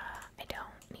extra. I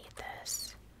don't need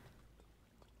this.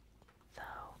 So,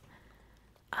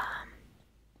 oh,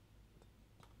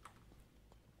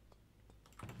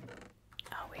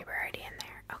 we were already in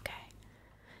there. Okay.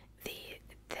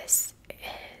 This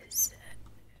is,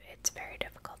 it's very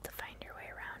difficult to find your way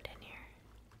around in here.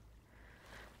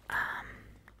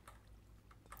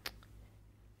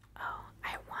 Oh,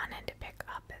 I wanted to pick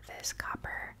up this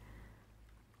copper,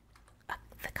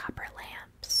 the copper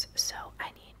lamps, so I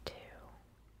need to,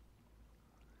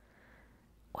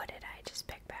 what did I just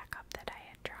pick back up that I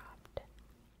had dropped?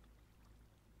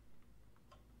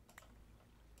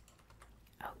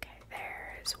 Okay,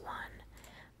 there's one,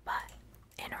 but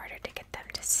in order to get them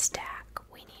to stack,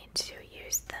 we need to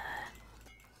use the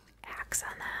axe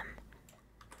on them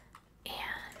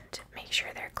and make sure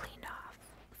they're cleaned off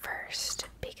first,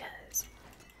 because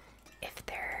if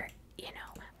they're,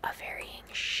 a varying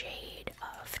shade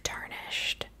of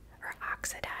tarnished or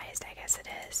oxidized, I guess it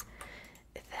is,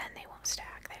 then they won't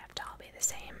stack. They have to all be the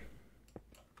same.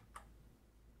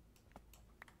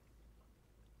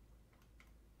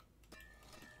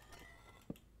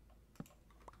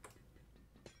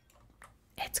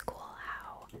 It's cool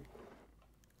how,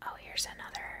 oh, here's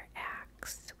another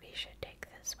axe. We should take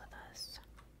this with us.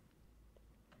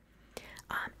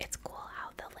 It's cool how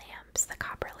the lamps, the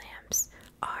copper lamps,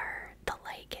 the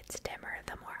light gets dimmer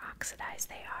the more oxidized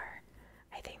they are.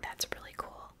 I think that's really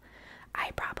cool.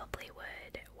 I probably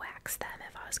would wax them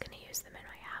if I was going to use them in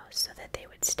my house so that they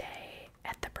would stay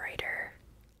at the brighter,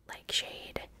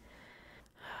 shade.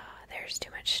 There's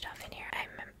too much stuff in here.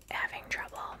 I'm having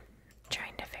trouble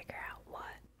trying to figure out what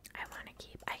I want to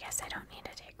keep. I guess I don't need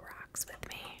to take rocks with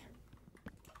me.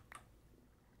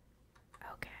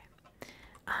 Okay.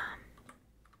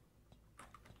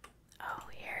 Oh,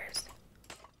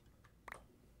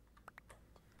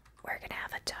 we're gonna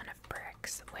have a ton of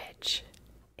bricks, which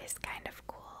is kind of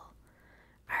cool.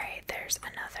 Alright, there's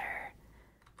another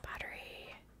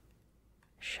pottery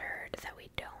sherd that we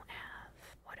don't have.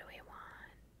 What do we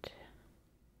want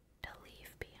to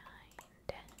leave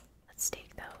behind? Let's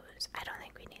take those. I don't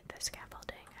think we need the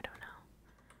scaffolding. I don't know.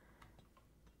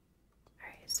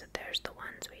 Alright, so there's the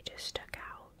ones we just took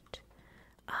out.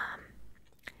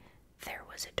 There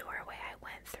was a doorway I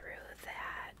went through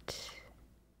that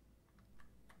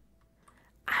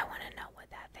I want to know what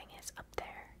that thing is up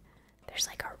there. There's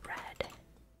like a red.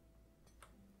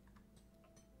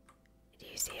 Do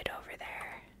you see it over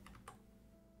there?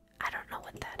 I don't know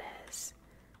what that is.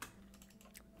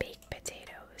 Baked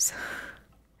potatoes.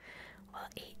 Well,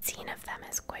 18 of them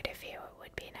is quite a few. It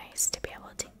would be nice to be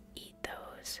able to eat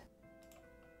those.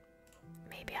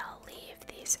 Maybe I'll leave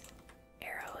these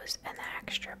arrows and the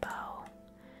extra bow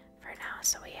for now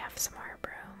so we have some more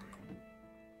room.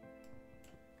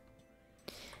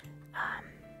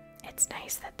 it's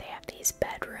nice that they have these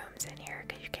bedrooms in here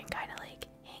because you can kind of like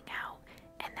hang out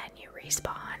and then you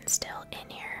respawn still in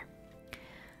here.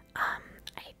 I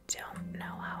don't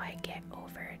know how I get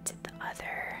over to the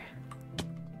other.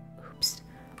 Oops.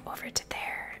 Over to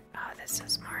there. Oh, this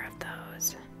is more of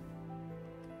those.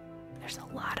 There's a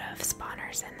lot of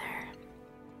spawners in there.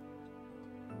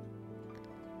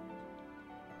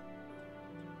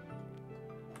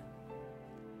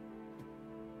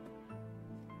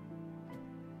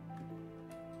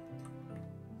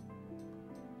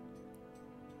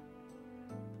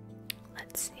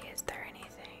 Let's see, is there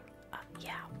anything?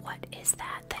 Yeah, what is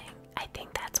that thing? I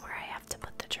think that's where I have to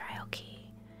put the trial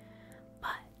key.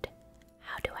 But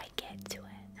how do I get to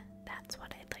it? That's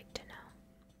what I'd like to know.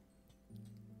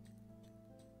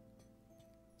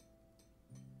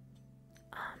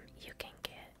 You can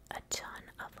get a ton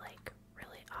of like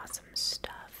really awesome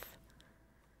stuff.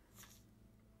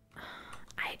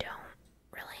 I don't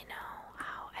really know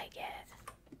how I get.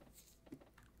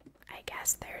 I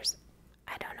guess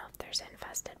I don't know if there's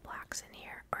infested blocks in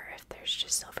here or if there's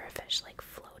just silverfish like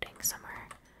floating somewhere.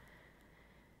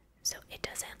 So it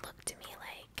doesn't look to me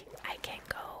like I can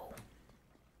go.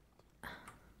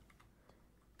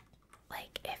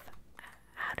 Like,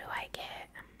 how do I get?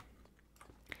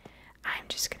 I'm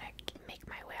just gonna make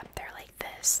my way up there like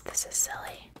this. This is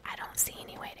silly. I don't see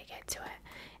any way to get to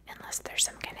it unless there's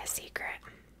some kind of secret.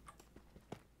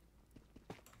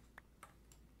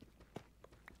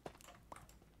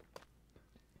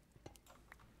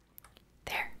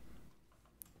 There.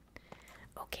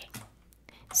 Okay.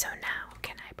 So now,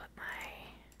 can I put my...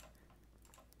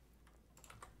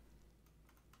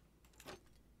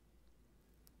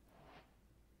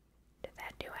 Did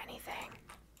that do anything?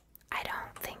 I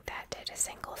don't think that did a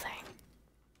single thing.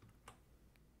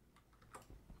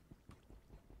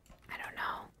 I don't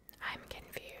know. I'm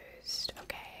confused.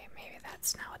 Okay, maybe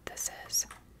that's not what this is.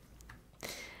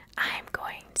 I'm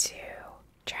going to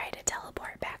try to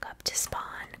teleport back up to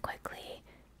spawn quickly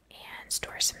and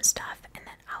store some stuff, and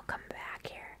then I'll come back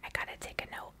here. I gotta take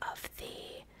a note of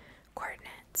the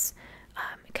coordinates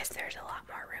because there's a lot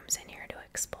more rooms in here to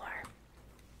explore.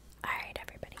 Alright,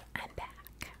 everybody, I'm back.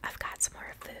 I've got some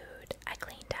more food. I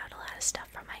cleaned out a lot of stuff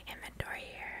from my inventory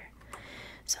here.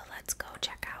 So let's go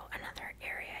check out another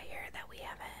area here that we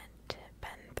haven't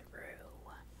been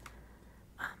through.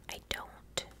 I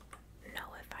don't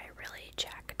know if I really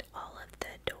checked all of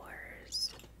the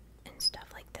doors and stuff.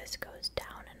 Like this goes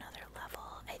down another level,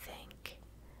 I think.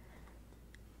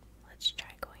 Let's try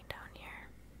going down here.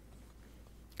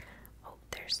 Oh,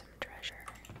 there's some treasure.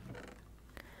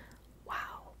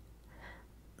 Wow.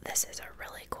 This is a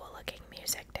really cool looking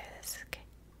music disc.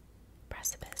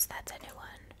 Precipice, that's a new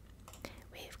one.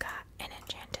 We've got an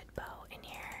enchanted bow in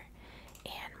here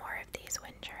and more of these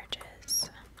wind charges.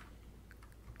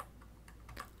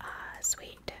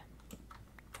 Sweet.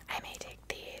 I may take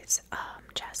these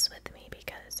chests with me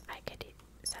because I could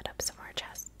set up some more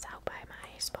chests out by my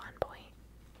spawn point.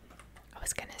 I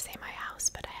was gonna say my house,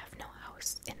 but I have no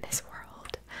house in this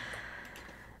world.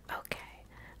 Okay.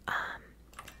 I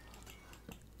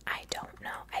don't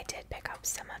know. I did pick up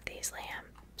some of these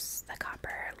lamps, the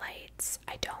copper lights.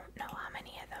 I don't know how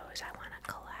many of those I want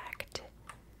to collect,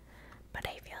 but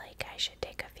I feel like I should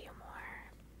take a few more.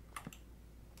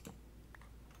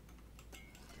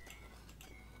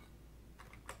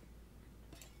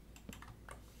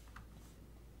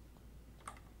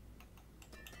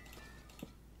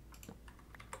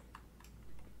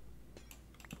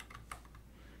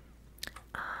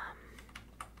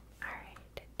 Alright,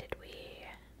 did we...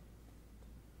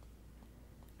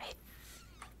 I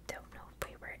don't know if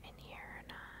we were in here or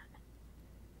not.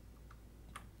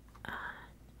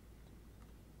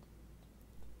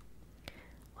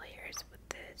 Well, here's what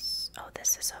this... Oh,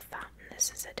 this is a fountain.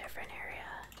 This is a different area.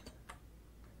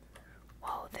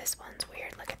 Whoa, this one's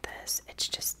weird. Look at this. It's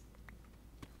just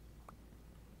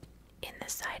in the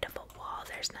side of a wall.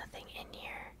 There's nothing in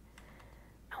here.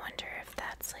 I wonder if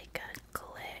that's like a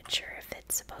glitch or if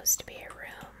it's supposed to be a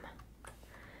room.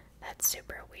 That's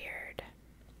super weird.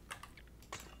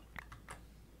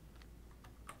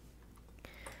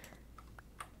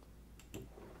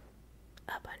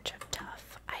 A bunch of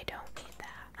tough. I don't need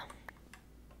that.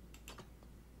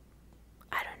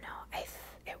 I don't know.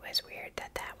 It was weird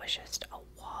that that was just a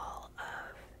wall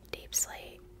of deep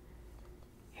slate.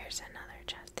 Here's another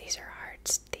chest. These are hard.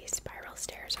 These spiral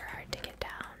stairs are hard to get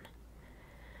down.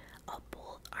 A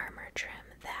bolt armor trim.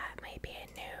 That might be a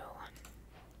new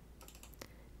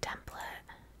template.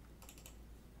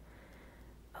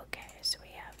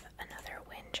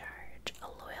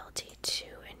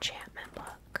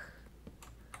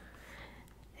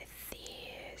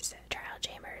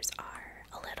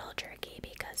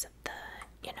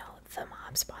 the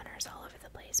mob spawners all over the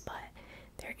place, but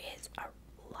there is a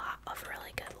lot of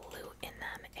really good loot in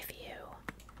them if you...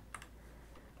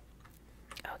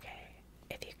 Okay,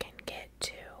 if you can get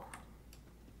to...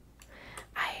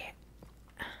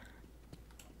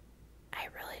 I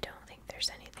really don't think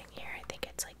there's anything here. I think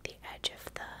it's like the edge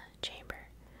of the chamber.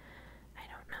 I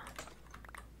don't know.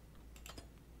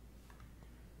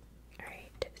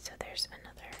 Alright, so there's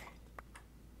another...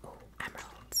 Oh,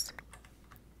 emeralds.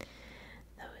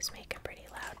 Those make a pretty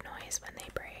loud noise when they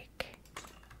break.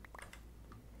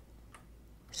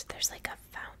 So there's like a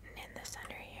fountain in the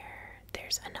center here.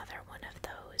 There's another one of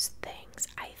those things.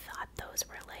 I thought those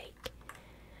were like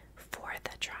for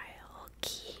the trial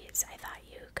keys. I thought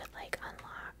you could like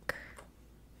unlock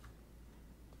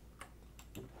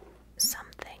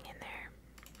something in there.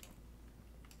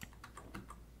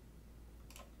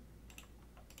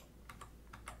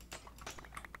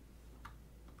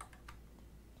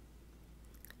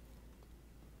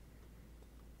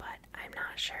 But I'm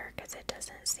not sure because it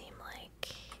doesn't seem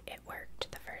like it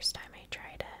worked the first time I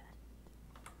tried it.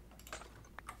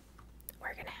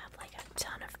 We're gonna have like a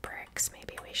ton of bricks.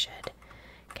 Maybe we should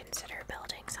consider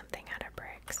building something out of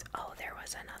bricks. Oh, there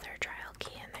was another trial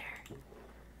key in there.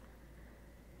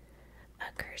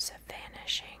 A curse of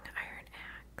vanishing iron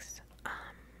axe. I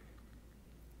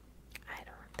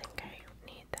don't think I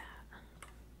need that.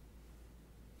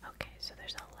 Okay, so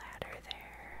there's a ladder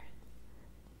there.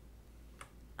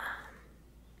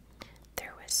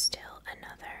 There was still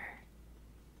another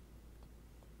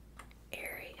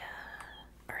area,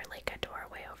 or like a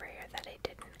doorway over here that I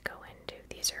didn't go into.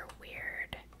 These are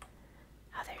weird.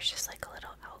 How there's just like a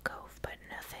little alcove, but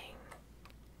nothing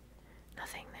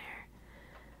there.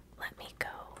 Let me go.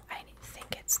 I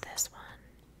think it's this one.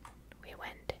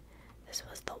 This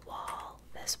was the wall.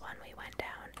 This one we went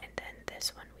down, and then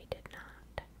this one we did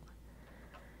not.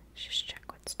 Let's just check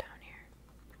what's down here.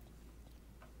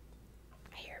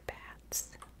 I hear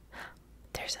bats.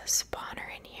 There's a spawner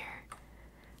in here.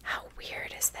 How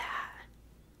weird is that?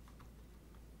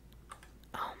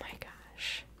 Oh my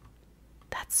gosh.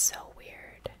 That's so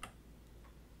weird.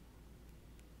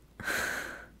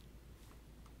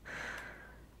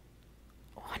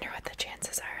 Wonder what the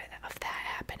chances are of that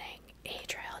happening. A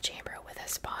trial chamber with a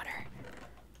spawner.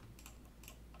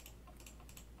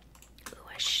 Ooh,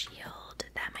 a shield.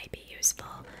 That might be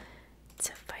useful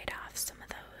to fight off some of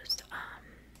those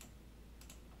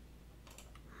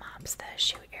mobs that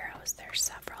shoot arrows. There's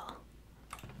several.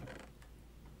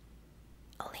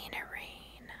 Alina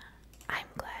Rain. I'm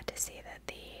glad to see that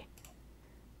the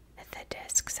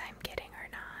discs I'm getting are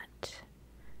not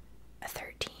a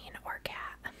 13 or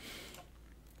cat.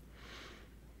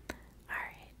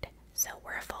 Alright, so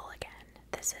we're full again.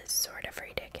 This is sort of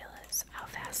ridiculous how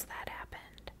fast that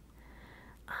happened.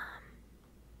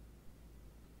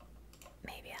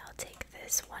 Maybe I'll take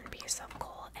this one piece of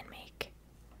coal and make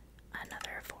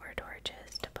another 4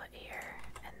 torches to put here,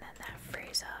 and then that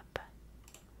frees up.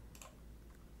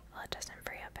 Well, it doesn't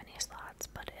free up any slots,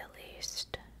 but at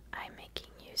least I'm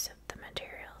making use of the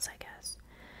materials, I guess.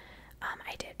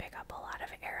 I did pick up a lot of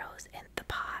arrows in the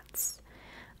pots,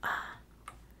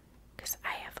 because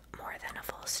I have more than a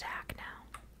full stack now.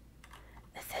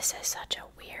 This is such a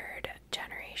weird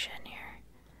generation here.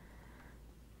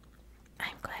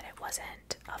 I'm glad it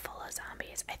wasn't full of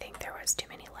zombies. I think there was too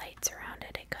many lights around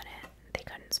it. They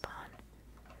couldn't spawn.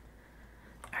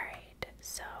 Alright,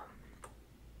 so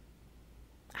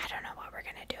I don't know what we're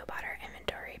gonna do about our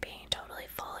inventory being totally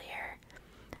full here.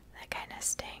 That kind of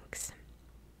stinks.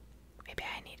 Maybe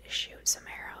I need to shoot some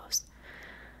arrows.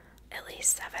 At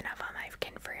least 7 of them. I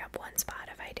can free up 1 spot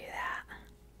if I do that.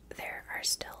 There are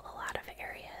still a lot of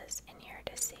areas in here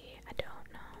to see. I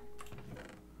don't know.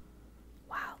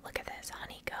 Wow, look at this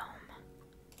honeycomb.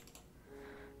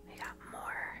 We got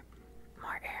more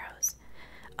arrows.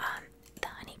 The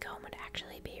honeycomb would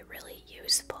actually be really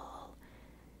useful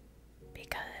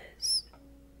because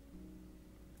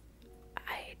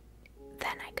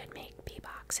then I could make bee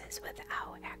boxes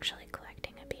without actually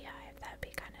collecting a beehive. That'd be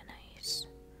kind of nice.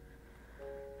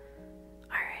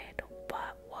 Alright,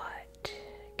 but what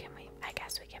can we... I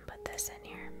guess we can put this in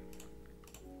here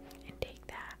and take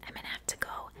that. I'm gonna have to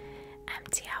go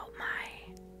empty out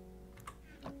my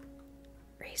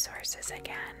resources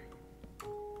again.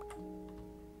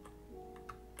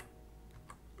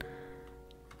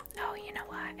 Oh, you know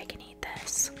what? I can eat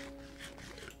this.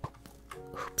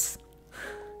 Oops.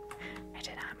 I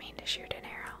did not mean to shoot an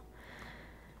arrow.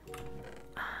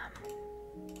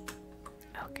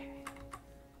 Okay.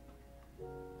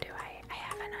 Do I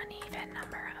have an uneven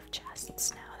number of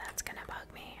chests now? That's gonna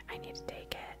bug me. I need to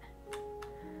take it.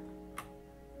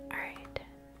 Alright.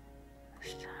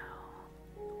 So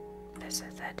this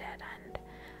is a dead end.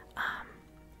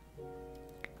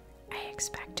 I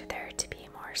expect there to be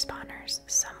more spawners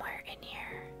somewhere in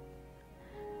here.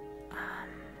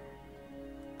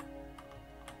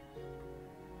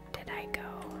 Did I go?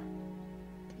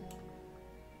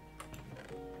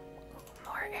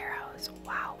 More arrows.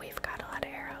 Wow, we've got a lot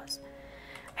of arrows.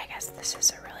 I guess this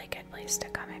is a really good place to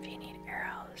come if you need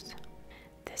arrows.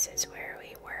 This is where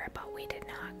we were, but we did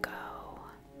not go.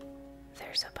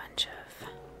 There's a bunch of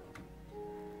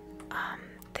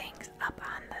things up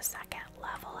on the second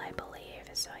level, I believe,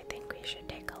 so I think we should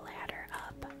take a ladder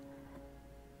up.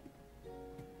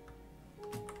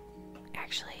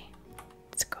 Actually,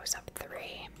 this goes up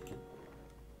 3.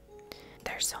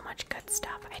 There's so much good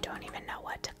stuff, I don't even know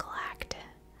what to collect.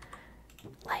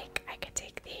 Like, I could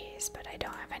take these, but I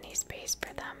don't have any space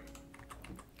for them.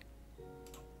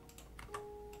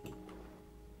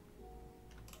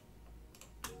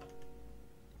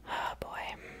 Oh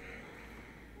boy.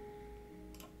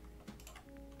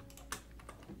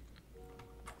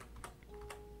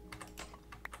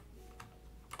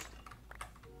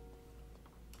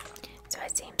 So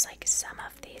it seems like some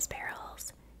of these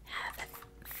barrels have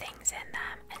things in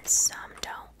them and some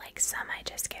don't. Like some I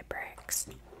just get bricks.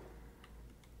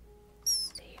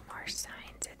 See more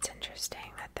signs. It's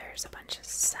interesting that there's a bunch of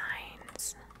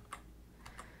signs.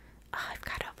 Oh, I've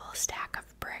got a full stack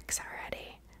of bricks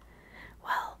already.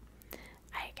 Well,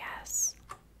 I guess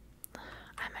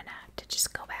I'm gonna have to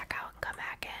just go back out and come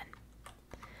back in.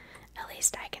 At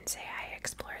least I can say I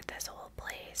explored this whole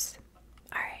place.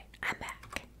 Alright, I'm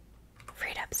back.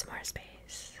 Freed up some more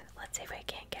space. Let's see if we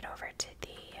can't get over to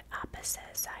the opposite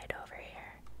side over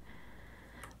here.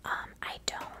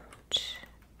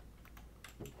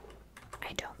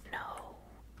 I don't know.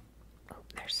 Oh,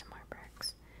 there's some more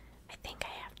bricks. I think I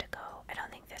have to go. I don't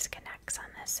think this connects on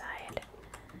this side.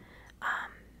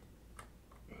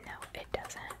 No, it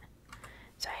doesn't.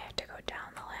 So I have to go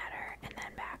down the ladder and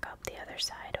then back up the other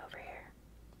side over here.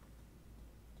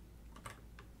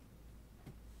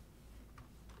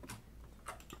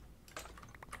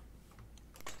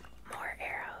 More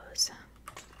arrows.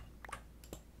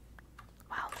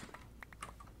 Wow.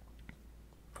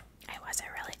 I wasn't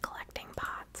really collecting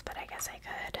pots, but I guess I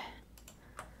could.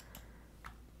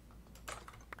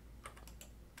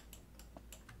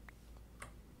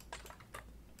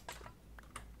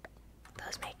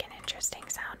 Those make an interesting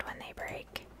sound when they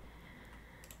break.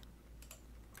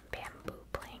 Bamboo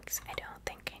planks. I don't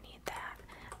think I need that.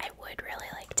 I would really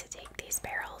like to take these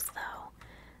barrels though.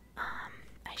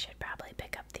 I should probably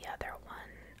pick up the other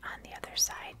one on the other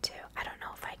side too. I don't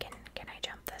know if I can I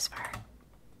jump this far?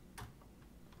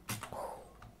 Ooh,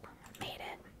 made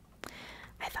it.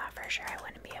 I thought for sure I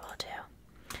wouldn't be able to.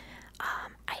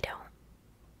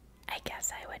 I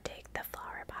guess I would take the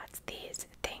flower pots. These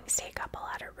things take up a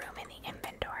lot of room in the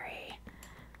inventory.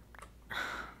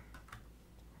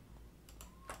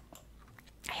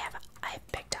 I've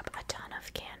picked up a ton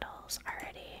of candles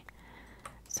already.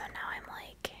 So now I'm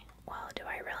like, well, do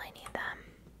I really need them?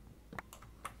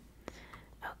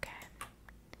 Okay.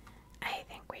 I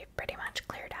think we've pretty much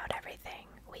cleared out everything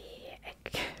we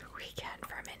can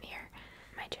from in here.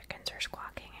 My chickens are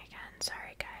squawking again.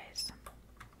 Sorry, guys.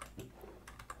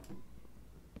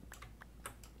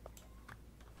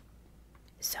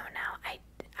 So now I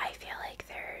feel like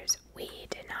we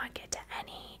did not get to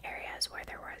any areas where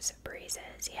there was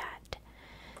breezes yet.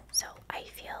 So I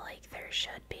feel like there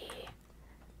should be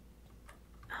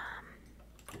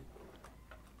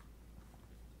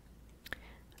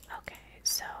okay,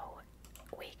 so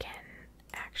we can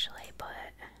actually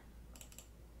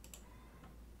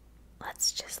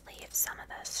let's just leave some of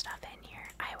this stuff in here.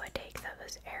 I would take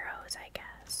those arrows, I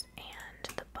guess,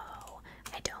 and the bow.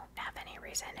 I don't have any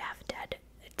reason to have dead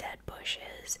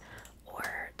bushes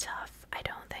or tough, I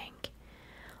don't think.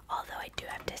 Although I do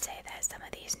have to say that some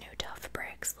of these new tough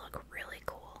bricks look really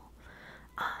cool.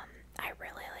 I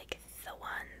really like the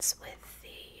ones with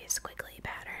the squiggly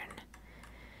pattern.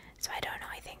 So I don't know,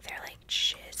 I think they're like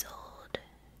chiseled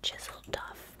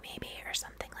tough maybe, or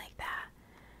something like that.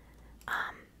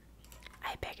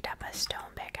 I picked up a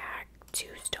stone pickaxe, 2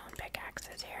 stone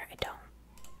pickaxes here. I don't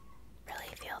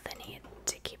really feel the need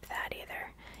to keep that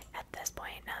either at this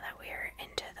point, now that we're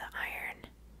into the iron.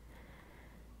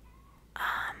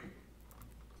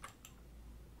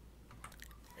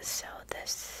 So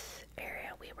this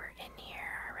area, we were in here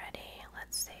already.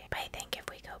 Let's see. But I think if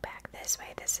we go back this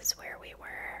way, this is where we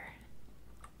were.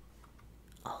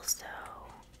 Also,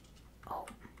 oh.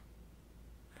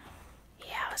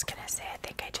 Yeah, I was gonna say, I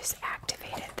think I just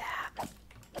activated that.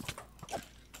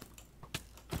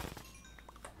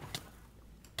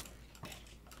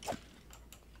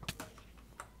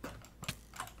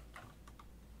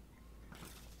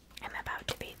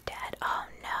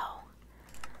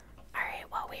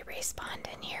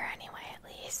 respawned in here anyway,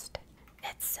 at least.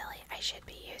 It's silly. I should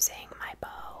be using my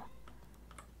bow.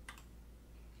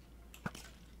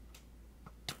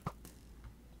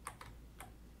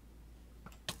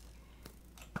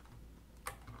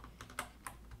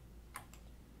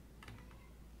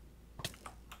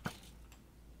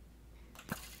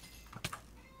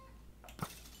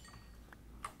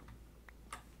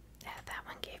 Yeah, that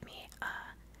one gave me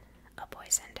a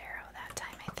poisoned arrow that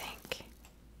time, I think.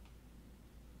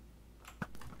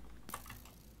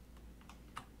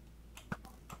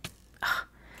 Oh,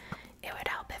 it would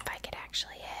help if I could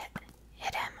actually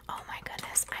hit him. Oh my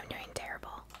goodness, I'm doing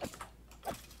terrible.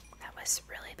 That was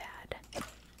really bad.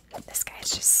 This guy's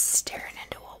just staring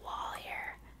into a wall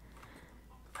here.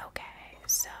 Okay,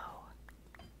 so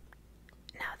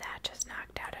now that just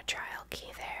knocked out a trial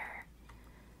key there.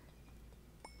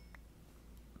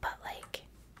 But like,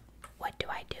 what do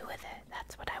I do with it?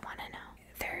 That's what I want to know.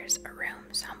 There's a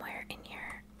room somewhere in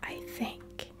here, I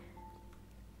think,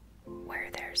 where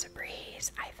there's a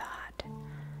breeze, I thought.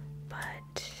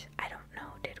 But I don't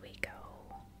know, did we go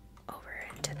over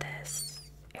into this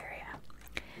area?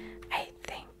 I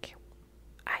think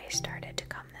I started to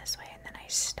come this way and then I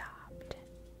stopped.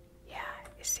 Yeah,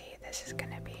 you see, this is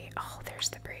gonna be, oh, there's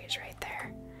the breeze right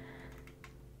there.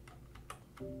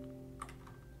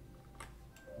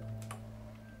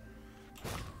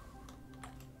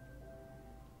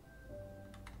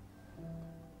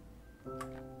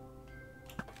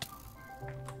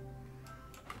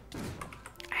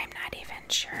 I'm not even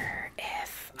sure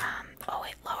if, oh,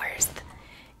 it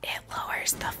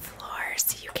lowers the floor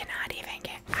so you cannot even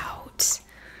get out.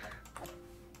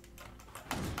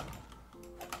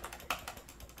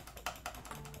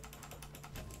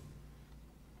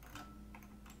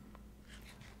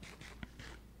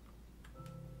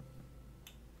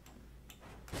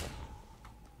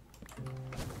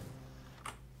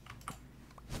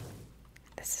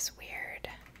 This is weird.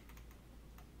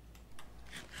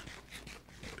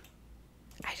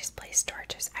 I just placed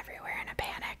torches everywhere in a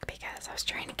panic because I was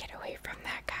trying to get away from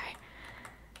that guy.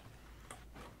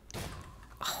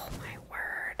 Oh my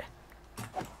word.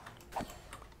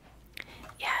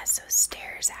 Yeah, so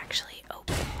stairs actually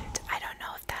opened. I don't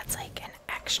know if that's like an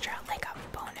extra, like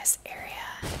a bonus area.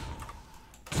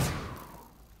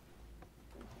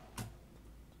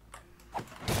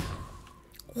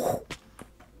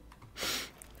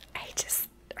 I just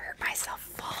hurt myself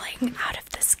falling out of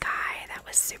the sky. That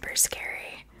was super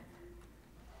scary.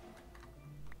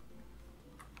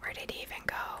 Where did he even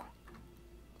go?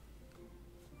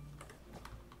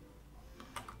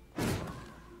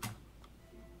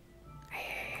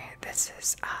 This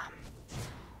is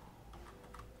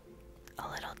a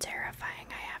little terrifying,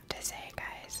 I have to say,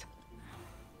 guys.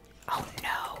 Oh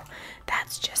no,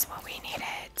 that's just what we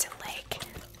needed to like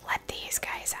let these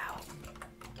guys out.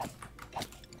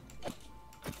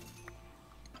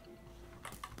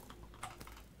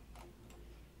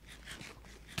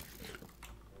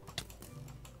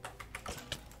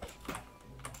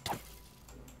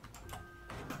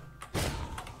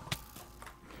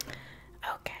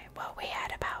 Okay, well, we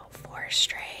had about 4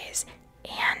 strays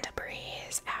and a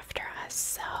breeze after us,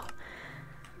 so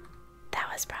that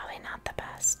was probably not the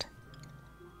best.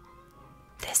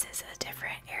 This is a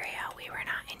different area. We were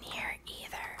not in here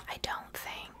either, I don't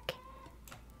think.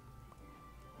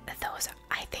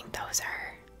 I think those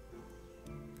are,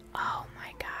 oh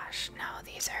my gosh, no,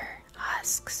 these are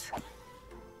husks.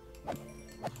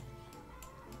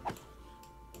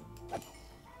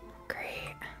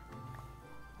 Great.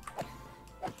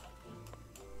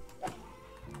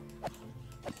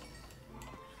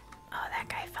 Oh, that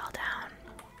guy fell down.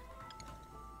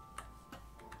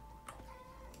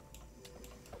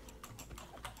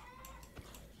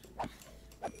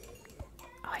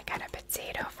 Oh, I got a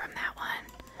potato from that one.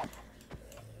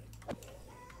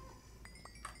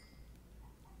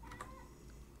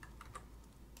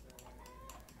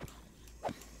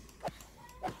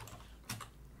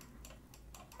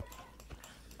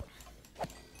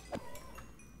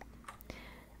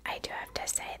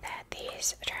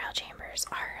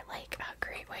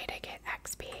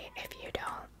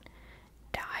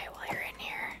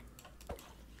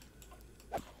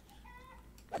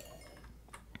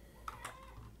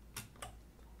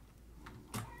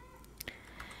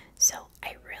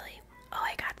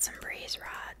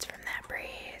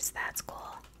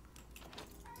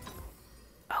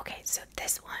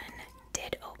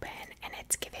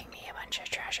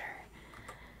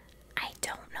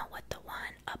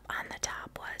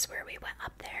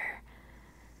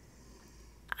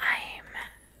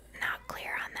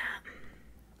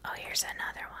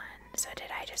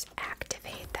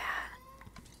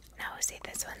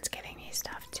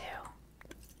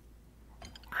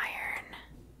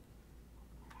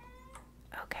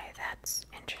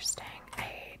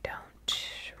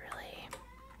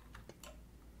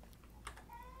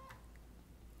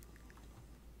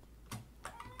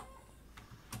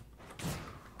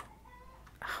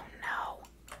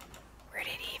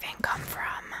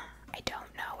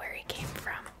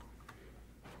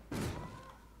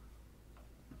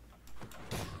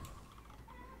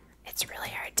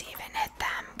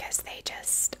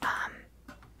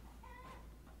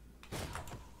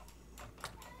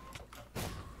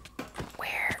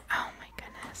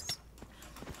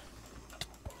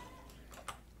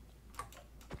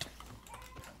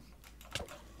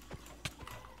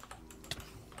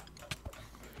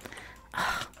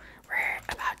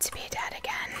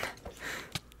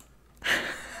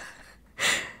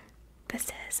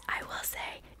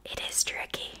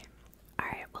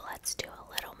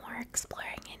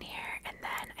 exploring in here, and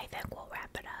then I think we'll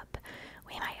wrap it up.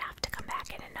 We might have to come back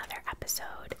in another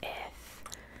episode if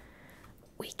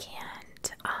we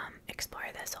can't explore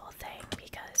this whole thing,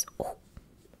 because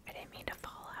I didn't mean to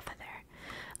fall off of there.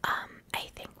 I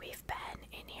think we've been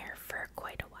in here for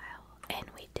quite a while, and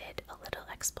we did a little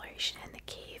exploration in the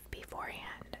cave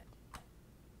beforehand.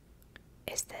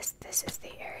 Is this is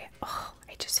the area? Oh,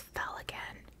 I just fell again.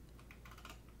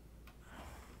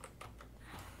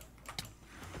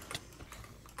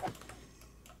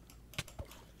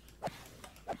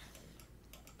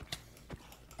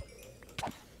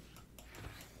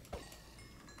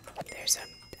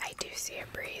 I do see a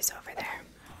breeze over there.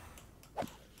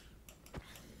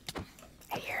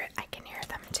 I can hear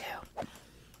them too.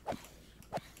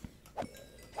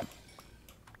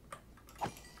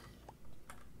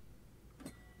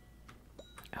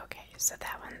 Okay, so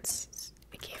that one's,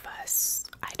 it gave us,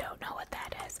 I don't know what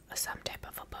that is, some type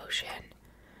of a potion.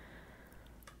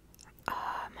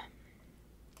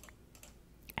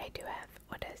 I do have,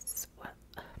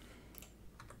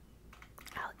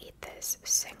 I'll eat this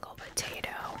single potato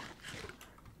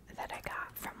that I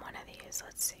got from one of these.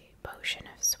 Let's see, potion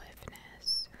of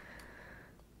swiftness.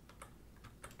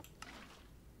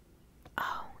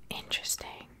 Oh,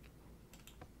 interesting.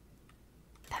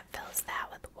 That fills that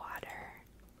with water.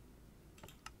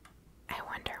 I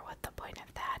wonder what the point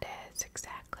of that is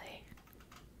exactly.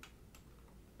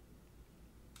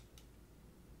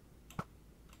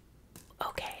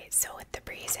 Okay, so with the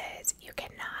breezes, you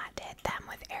cannot hit them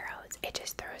with arrows. It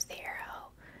just throws the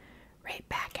arrow right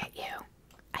back at you,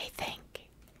 I think.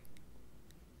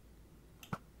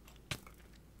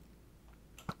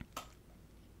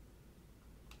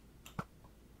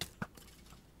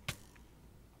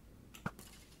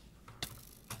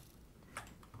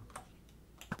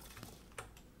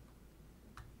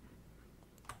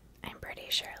 I'm pretty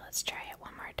sure. Let's try it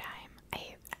one more time.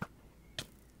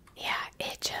 Yeah,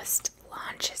 it just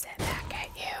launches it back at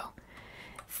you.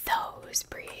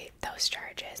 Those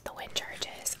charges, the wind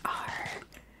charges, are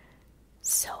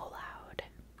so loud.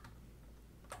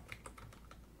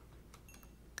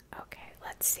 Okay,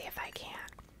 let's see if I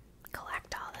can't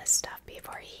collect all this stuff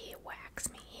before he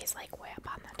whacks me. He's like way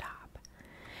up on the top.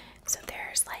 So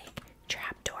there's like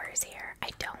trapdoors here. I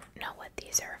don't know what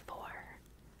these are for.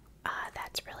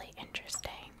 That's really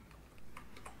interesting.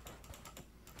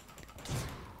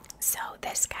 So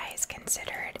this guy is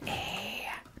considered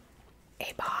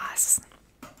a boss,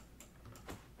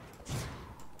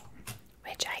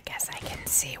 which I guess I can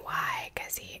see why,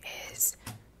 because he is.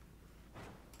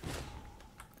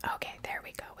 Okay, there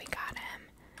we go, we got him.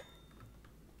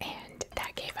 And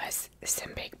that gave us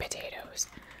some big potatoes.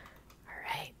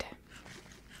 Alright.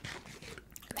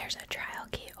 There's a trial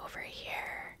key over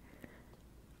here.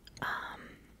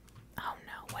 Oh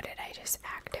no, what did I just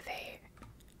activate?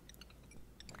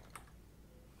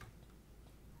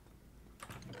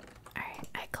 Alright,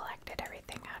 I collected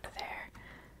everything out of there.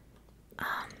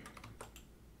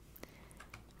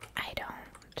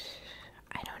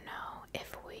 I don't know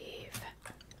if we've...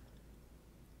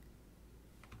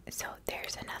 So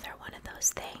there's another one of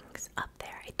those things up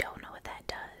there. I don't know what that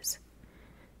does.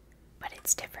 But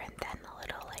it's different than the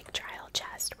little like trial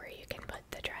chest where you can put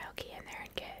the trial key in there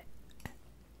and get,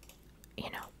 you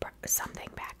know, something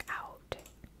back out.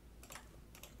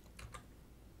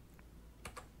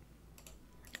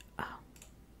 Oh.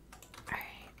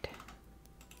 Alright.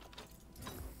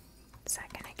 Is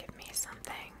that gonna give me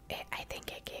something? I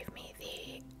think it gave me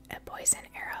the poison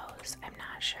arrows. I'm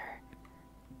not sure.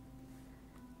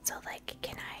 So like,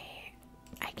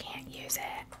 I can't use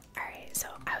it. Alright, so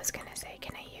I was gonna say,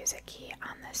 can I use a key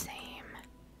on the same?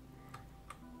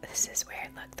 This is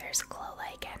weird. Look, there's glow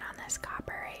lichen on this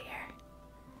copper right here.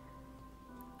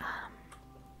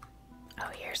 Oh,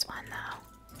 here's one though.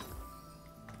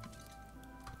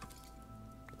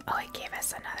 Oh, it gave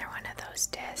us another one of those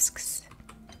discs.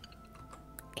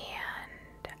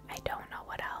 And I don't know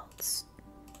what else.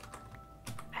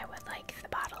 I would like the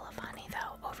bottle of honey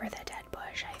though, over the dead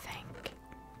bush, I think.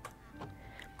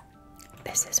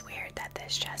 This is weird that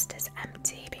this chest is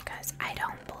empty because I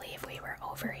don't believe we were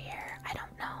over here. I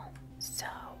don't know. So,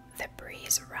 the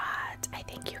breeze rods, I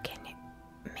think you can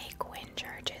make wind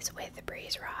charges with the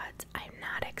breeze rods. I'm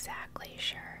not exactly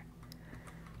sure.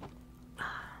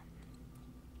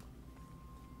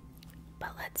 But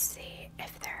let's see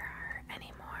if there are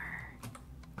any more.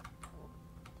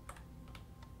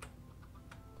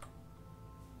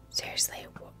 Seriously,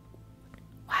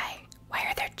 why? Why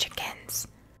are there chickens?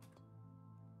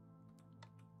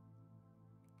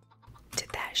 Did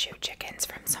that shoot chickens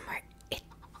from somewhere? It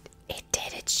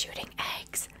did. It's shooting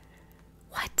eggs.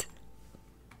 What?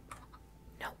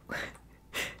 No.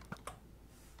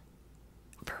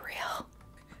 For real?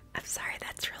 I'm sorry,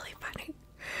 that's really funny.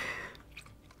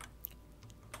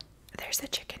 There's a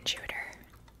chicken shooter.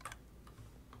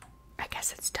 I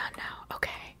guess it's done now.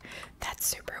 Okay. That's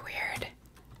super weird.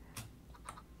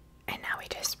 And now we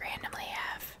just randomly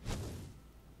have.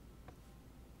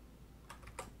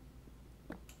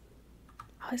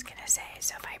 I was gonna say,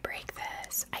 so if I break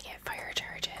this, I get fire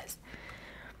charges.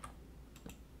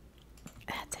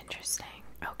 That's interesting.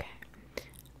 Okay.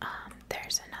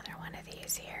 There's another one of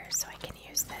these here, so I can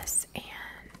use this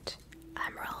and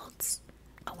emeralds,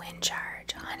 a wind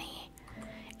charge, honey.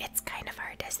 It's kind of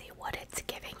hard to see what it's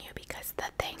giving you because the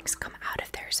things come out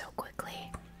of there so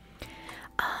quickly.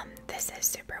 This is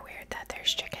super weird that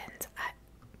there's chickens.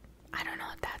 I don't know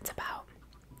what that's about.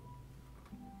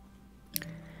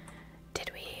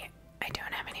 Did we? I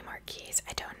don't have any more keys.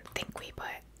 I don't think we put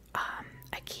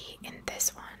a key in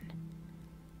this one.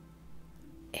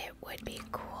 It would be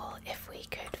cool if we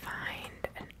could find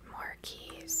more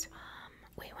keys.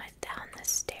 We went down the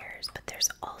stairs, but there's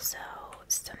also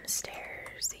some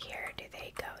stairs here. Do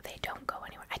they go? They don't go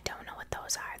anywhere. I don't know what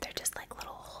those are. They're just like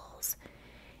little holes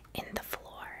in the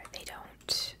floor. They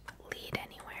don't lead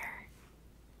anywhere.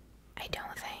 I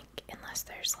don't think, unless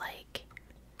there's like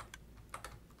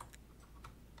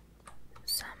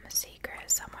some secret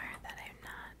somewhere that I'm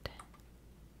not.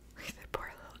 Look at the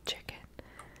poor little chicken.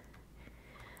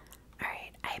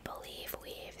 Alright, I believe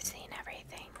we've seen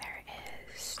everything there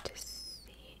is to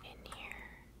see in here.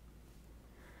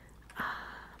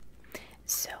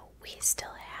 So we still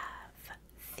have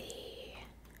the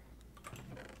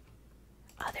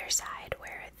other side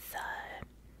where the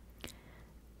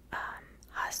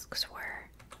husks were.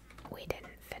 We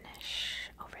didn't finish.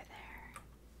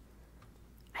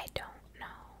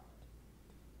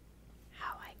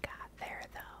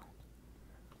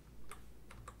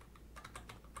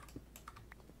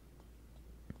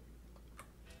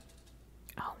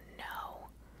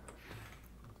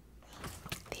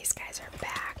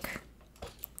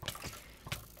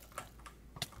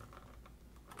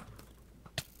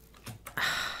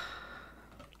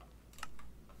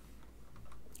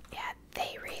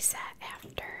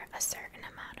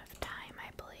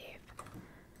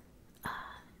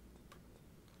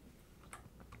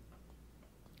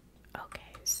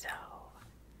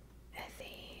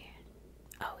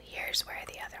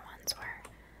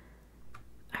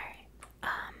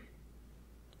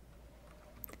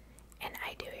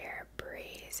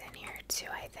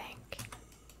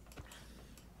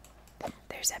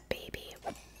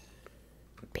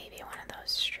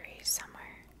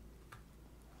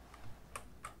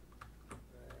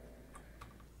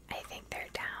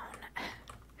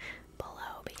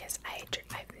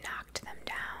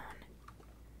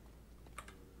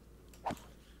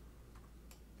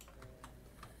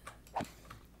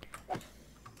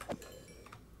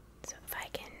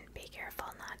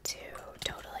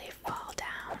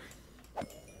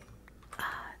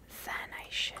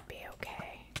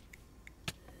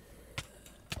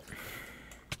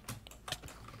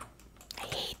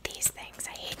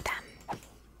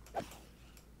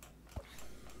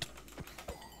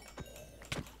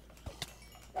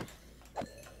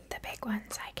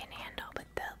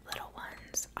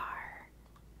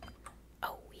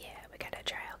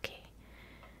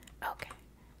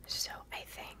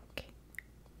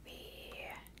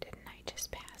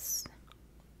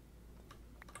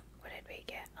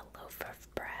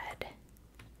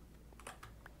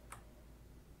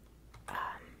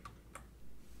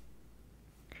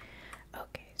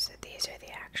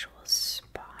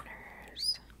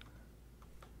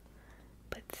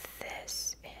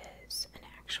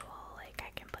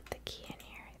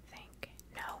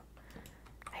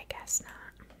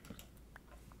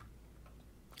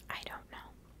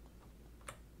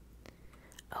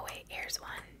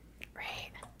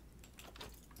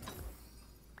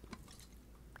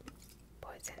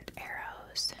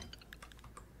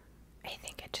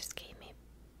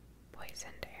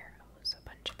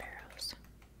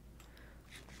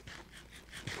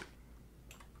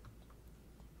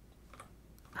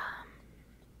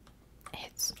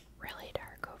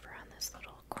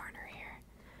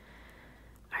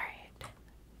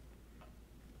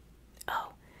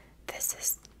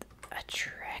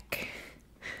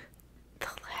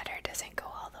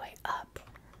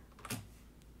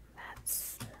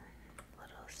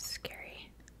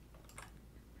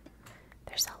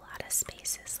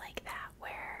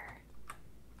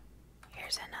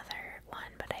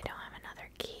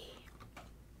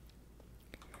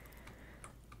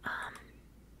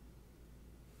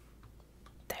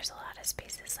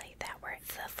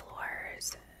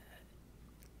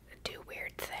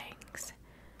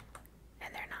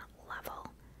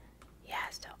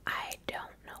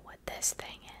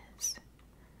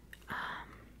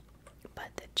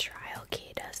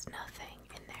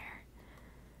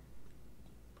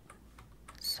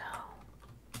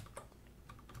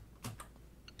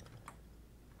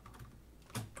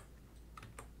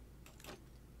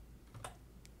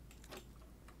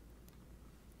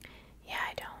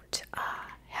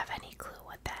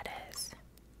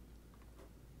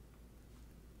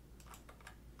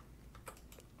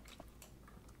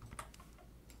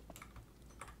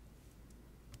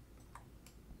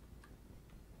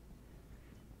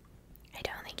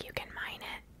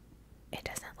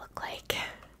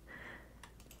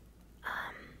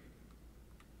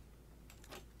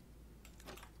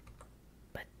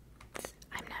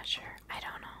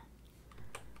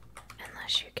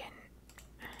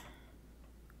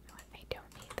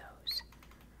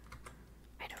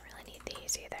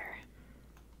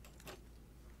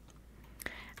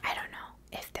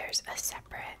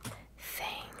 separate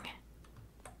thing.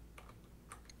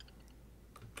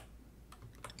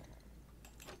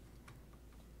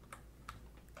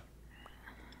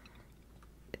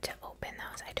 To open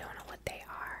those, I don't know what they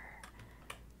are.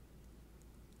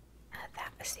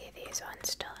 See, these ones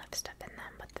still have stuff in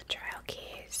them, but the trial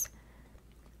keys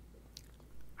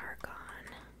are gone.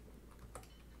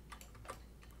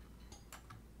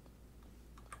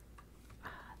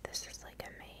 This is like a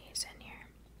maze in here.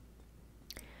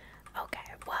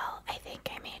 Okay, well, I think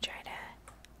I may try to.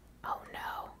 Oh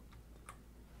no.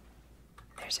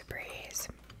 There's a breeze.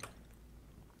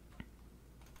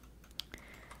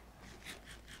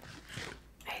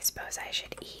 I suppose I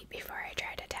should eat before I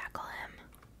try to tackle him.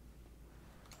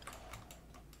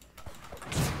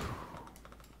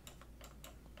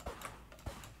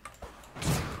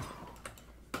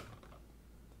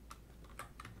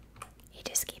 He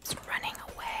just keeps running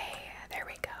away. There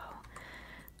we go.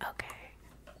 Okay.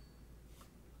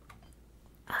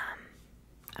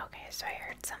 Okay, so I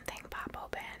heard something pop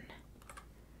open,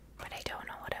 but I don't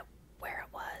know where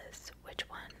it was, which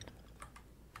one.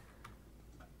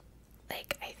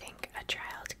 Like, I think a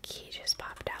child key just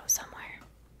popped out somewhere.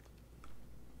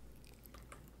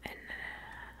 And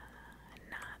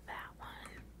not that one.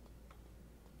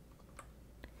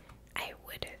 I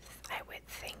would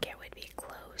think it would be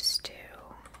close to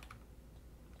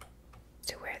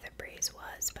where the breeze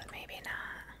was, but maybe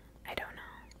not. I don't know.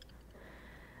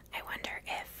 I wonder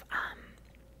if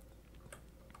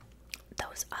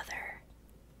those other,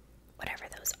 whatever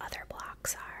those other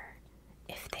blocks are,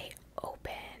 if they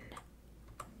open.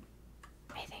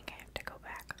 I think I have to go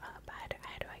back up.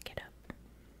 How do I get up?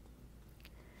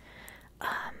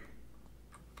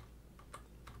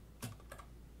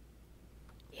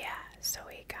 Yeah, so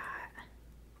we got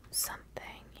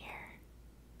something here.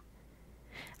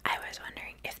 I was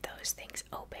wondering if those things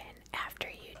open after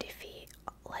you defeat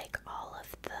like all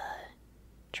of the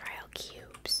trial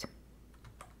cubes.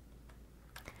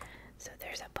 So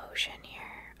there's a potion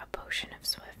here, a potion of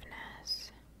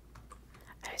swiftness.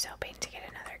 I was hoping to get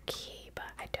another key, but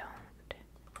I don't.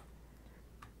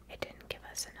 It didn't give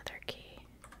us another key.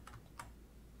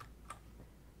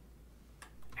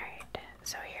 Alright,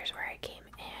 so here's where I came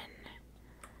in.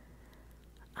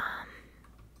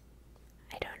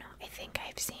 I don't know. I think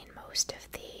I've seen most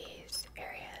of these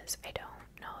areas. I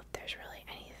don't know if there's really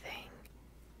anything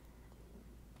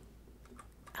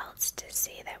else to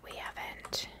see that we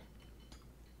haven't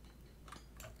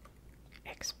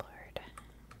explored.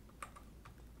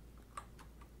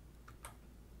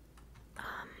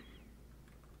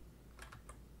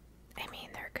 I mean,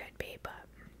 there could be, but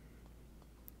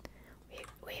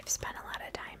we've spent a lot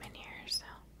of time in here, so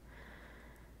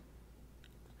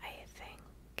I think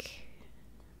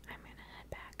I'm gonna head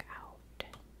back out.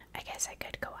 I guess I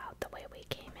could go out the way we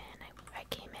came in. I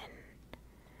came in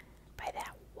by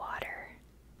that water.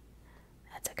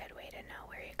 That's a good way to know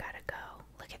where you gotta go.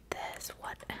 Look at this.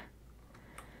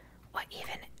 What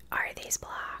even are these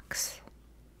blocks?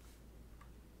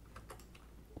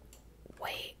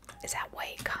 Wait, is that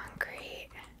white concrete?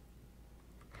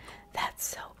 That's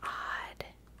so odd.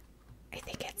 I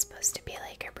think it's supposed to be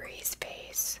like a breeze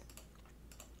face.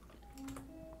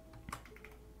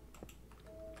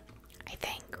 I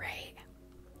think, right?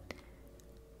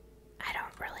 I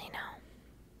don't really know.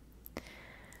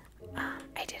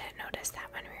 I didn't notice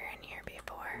that when we were in here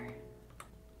before.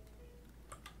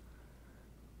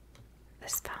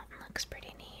 This fountain looks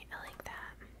pretty neat. I like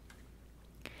that.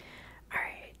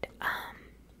 Alright,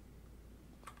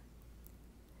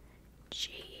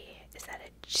 G. Is that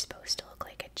supposed to look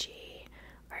like a G?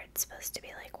 Or it's supposed to be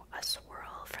like a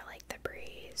swirl for like the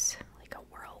breeze? Like a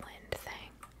whirlwind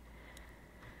thing?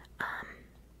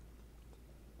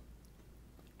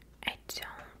 I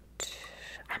don't.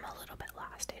 I'm a little bit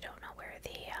lost. I don't know where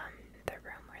the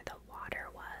room where the water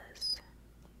was.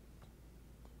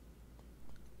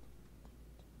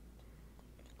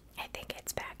 I think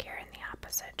it's back here in the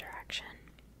opposite direction.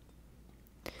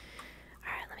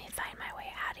 Alright, let me find my way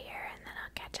out of here and then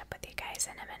I'll catch up with you guys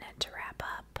in a minute to wrap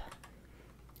up.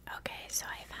 Okay, so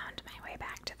I found my way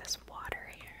back to this water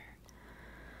here.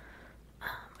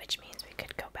 Which means we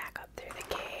could go back up through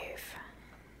the cave.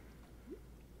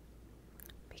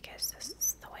 Because this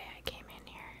is the way I came in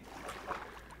here.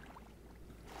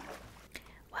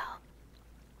 Well,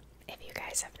 if you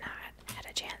guys have not had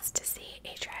a chance to see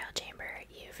a trial chamber,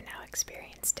 you've now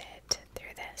experienced it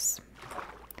through this.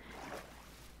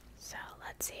 So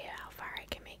let's see how far I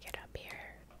can make it up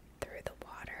here through the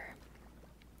water.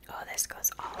 Oh, this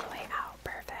goes all the way out.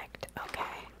 Perfect.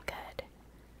 Okay, good.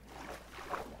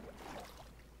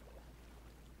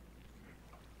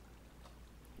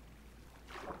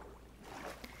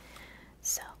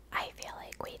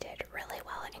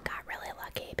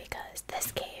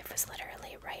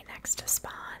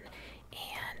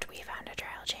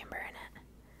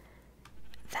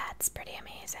 That's pretty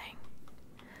amazing.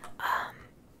 I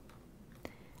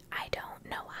don't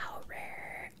know how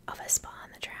rare of a spa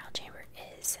in the trial chamber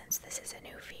is since this is a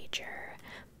new feature,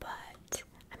 but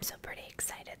I'm so pretty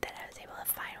excited that I was able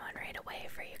to find one right away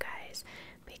for you guys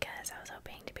because I was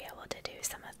hoping to be able to do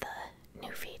some of the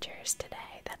new features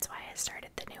today. That's why I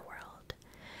started the new world.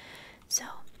 So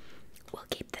we'll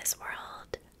keep this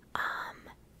world.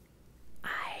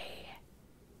 I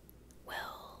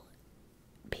will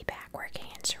be back working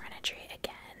in Serenitree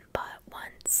again, but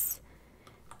once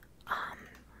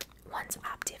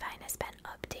Optifine has been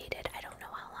updated, I don't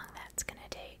know how long that's gonna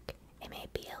take. It may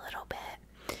be a little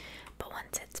bit, but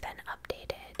once it's been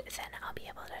updated, then I'll be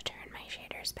able to turn my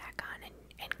shaders back on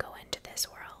and go into this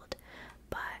world.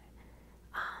 But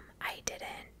I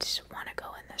didn't want to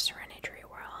go in the Serenitree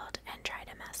world and try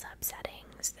to mess up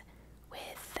settings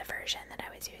with the version that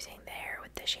I was using there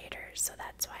with the shaders, so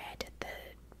that's why I did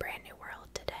the brand new world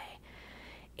today.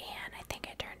 And I think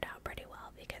it turned out pretty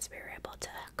well because we were able to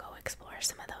go explore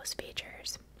some of those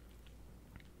features.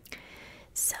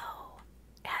 So,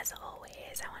 as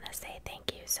always, I want to say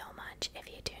thank you so much if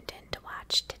you tuned in to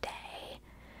watch today.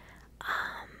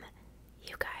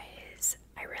 You guys,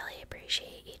 I really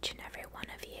appreciate each and every one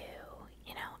of you.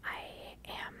 You know, I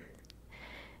am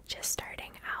just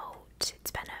starting out.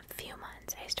 It's been a few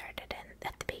months. I started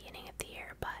at the beginning of the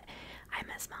year, but I'm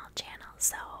a small channel,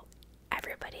 so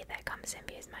everybody that comes and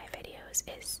views my videos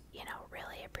is, you know,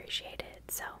 really appreciated.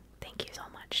 So thank you so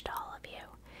much to all of you.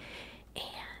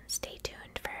 And stay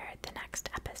tuned for the next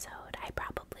episode. I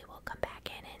probably will come back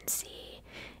in and see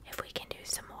if we can do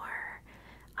some more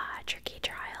tricky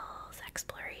trials,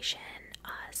 exploration.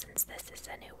 Since this is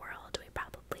a new world, we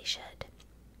probably should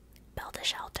build a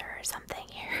shelter or something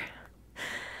here.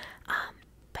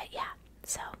 But yeah,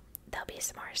 so there'll be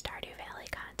some more Stardew Valley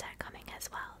content coming as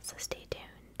well, so stay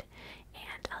tuned.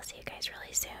 And I'll see you guys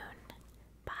really soon.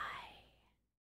 Bye.